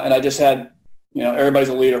 And I just had, you know, everybody's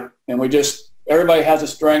a leader. And everybody has a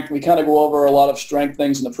strength. We kind of go over a lot of strength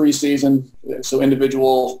things in the preseason, so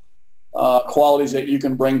individual qualities that you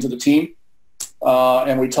can bring to the team.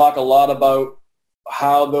 And we talk a lot about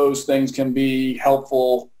how those things can be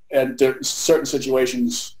helpful in certain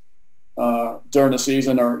situations during the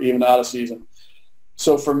season or even out of season.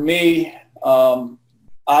 So for me,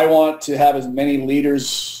 I want to have as many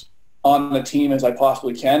leaders on the team as I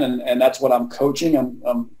possibly can, and that's what I'm coaching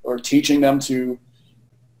or teaching them to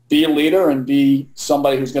be a leader and be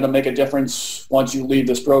somebody who's going to make a difference once you leave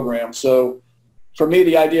this program. So for me,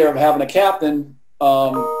 the idea of having a captain,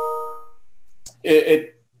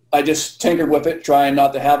 I just tinkered with it, trying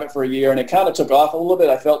not to have it for a year, and it kind of took off a little bit.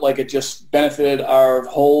 I felt like it just benefited our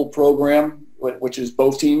whole program, which is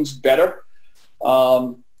both teams, better.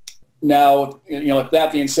 Now, you know, with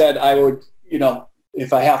that being said, I would, you know,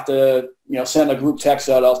 if I have to, you know, send a group text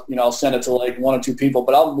out, I'll send it to like one or two people,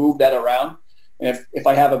 but I'll move that around. And if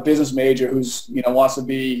I have a business major who's, you know, wants to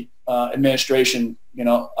be administration, you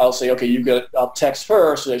know, I'll say, okay, I'll text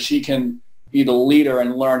her so that she can be the leader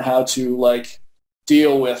and learn how to like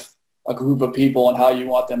deal with a group of people and how you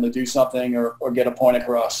want them to do something or get a point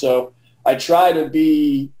across. So I try to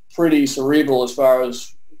be pretty cerebral as far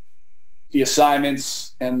as the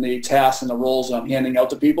assignments and the tasks and the roles that I'm handing out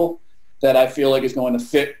to people that I feel like is going to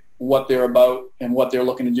fit what they're about and what they're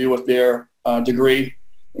looking to do with their degree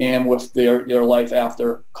and with their life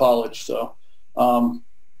after college. So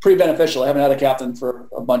pretty beneficial. I haven't had a captain for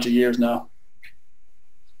a bunch of years now.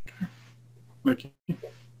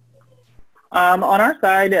 On our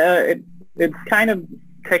side, it's kind of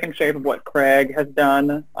taken shape of what Craig has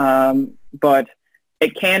done, but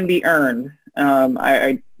it can be earned.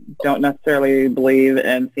 I don't necessarily believe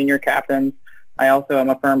in senior captains. I also am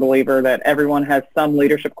a firm believer that everyone has some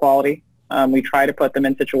leadership quality. We try to put them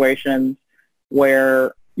in situations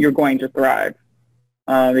where you're going to thrive,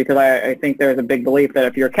 because I think there's a big belief that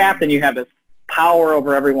if you're a captain, you have this power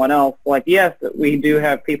over everyone else. Like, yes, we do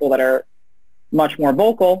have people that are much more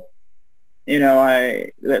vocal. You know,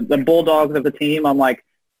 the bulldogs of the team, I'm like,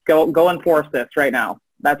 go enforce this right now.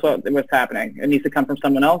 That's what was happening. It needs to come from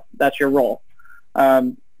someone else. That's your role.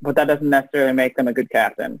 But that doesn't necessarily make them a good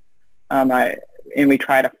captain. And we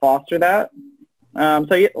try to foster that.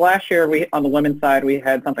 So last year, on the women's side, we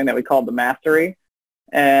had something that we called the mastery.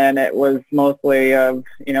 And it was mostly of,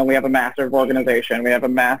 you know, we have a master of organization. We have a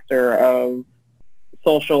master of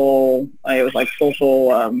social, it was like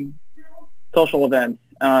social events.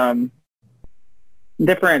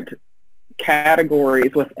 Different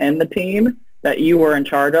categories within the team that you were in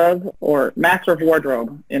charge of, or master of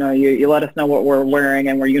wardrobe. You know, you let us know what we're wearing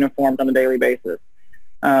and we're uniformed on a daily basis.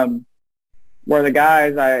 Where the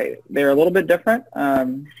guys, they're a little bit different.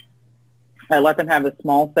 I let them have a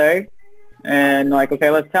small say, and like, okay,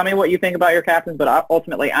 let's tell me what you think about your captains, but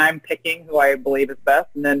ultimately I'm picking who I believe is best,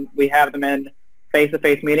 and then we have them in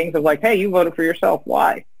face-to-face meetings of like, hey, you voted for yourself.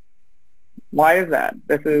 Why? Why is that?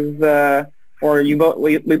 This is, or you vote.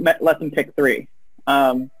 We let them pick three.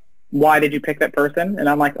 Why did you pick that person? And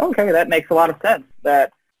I'm like, okay, that makes a lot of sense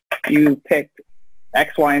that you picked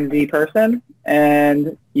X, Y, and Z person,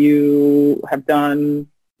 and you have done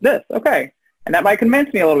this. Okay. And that might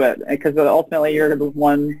convince me a little bit, because ultimately you're the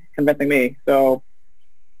one convincing me. So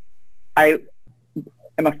I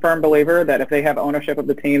am a firm believer that if they have ownership of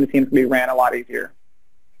the team can be ran a lot easier.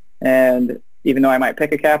 And even though I might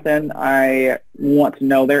pick a captain, I want to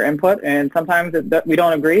know their input. And sometimes we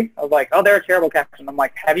don't agree. I was like, oh, they're a terrible captain. I'm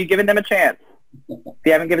like, have you given them a chance? If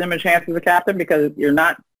you haven't given them a chance as a captain, because you're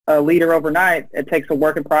not a leader overnight, it takes a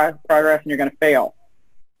work in progress and you're going to fail.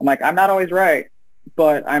 I'm like, I'm not always right,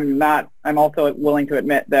 but I'm also willing to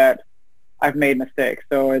admit that I've made mistakes.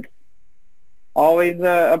 So it's always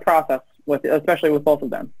a process especially with both of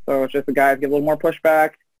them. So it's just the guys get a little more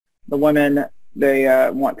pushback. The women, they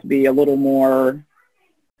want to be a little more,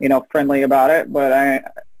 friendly about it. But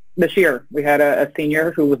this year we had a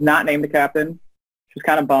senior who was not named the captain. She was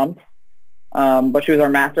kind of bummed, but she was our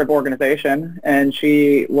master of organization, and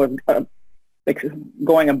she was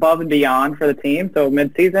going above and beyond for the team. So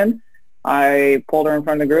mid-season, I pulled her in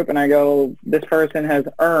front of the group, and I go, this person has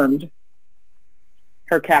earned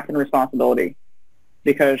her captain responsibility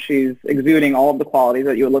because she's exuding all of the qualities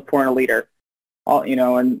that you would look for in a leader.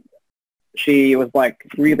 And she was,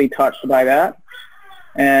 really touched by that.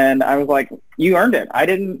 And I was like, you earned it.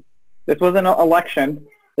 This wasn't an election.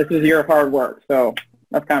 This is your hard work. So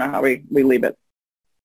that's kind of how we leave it.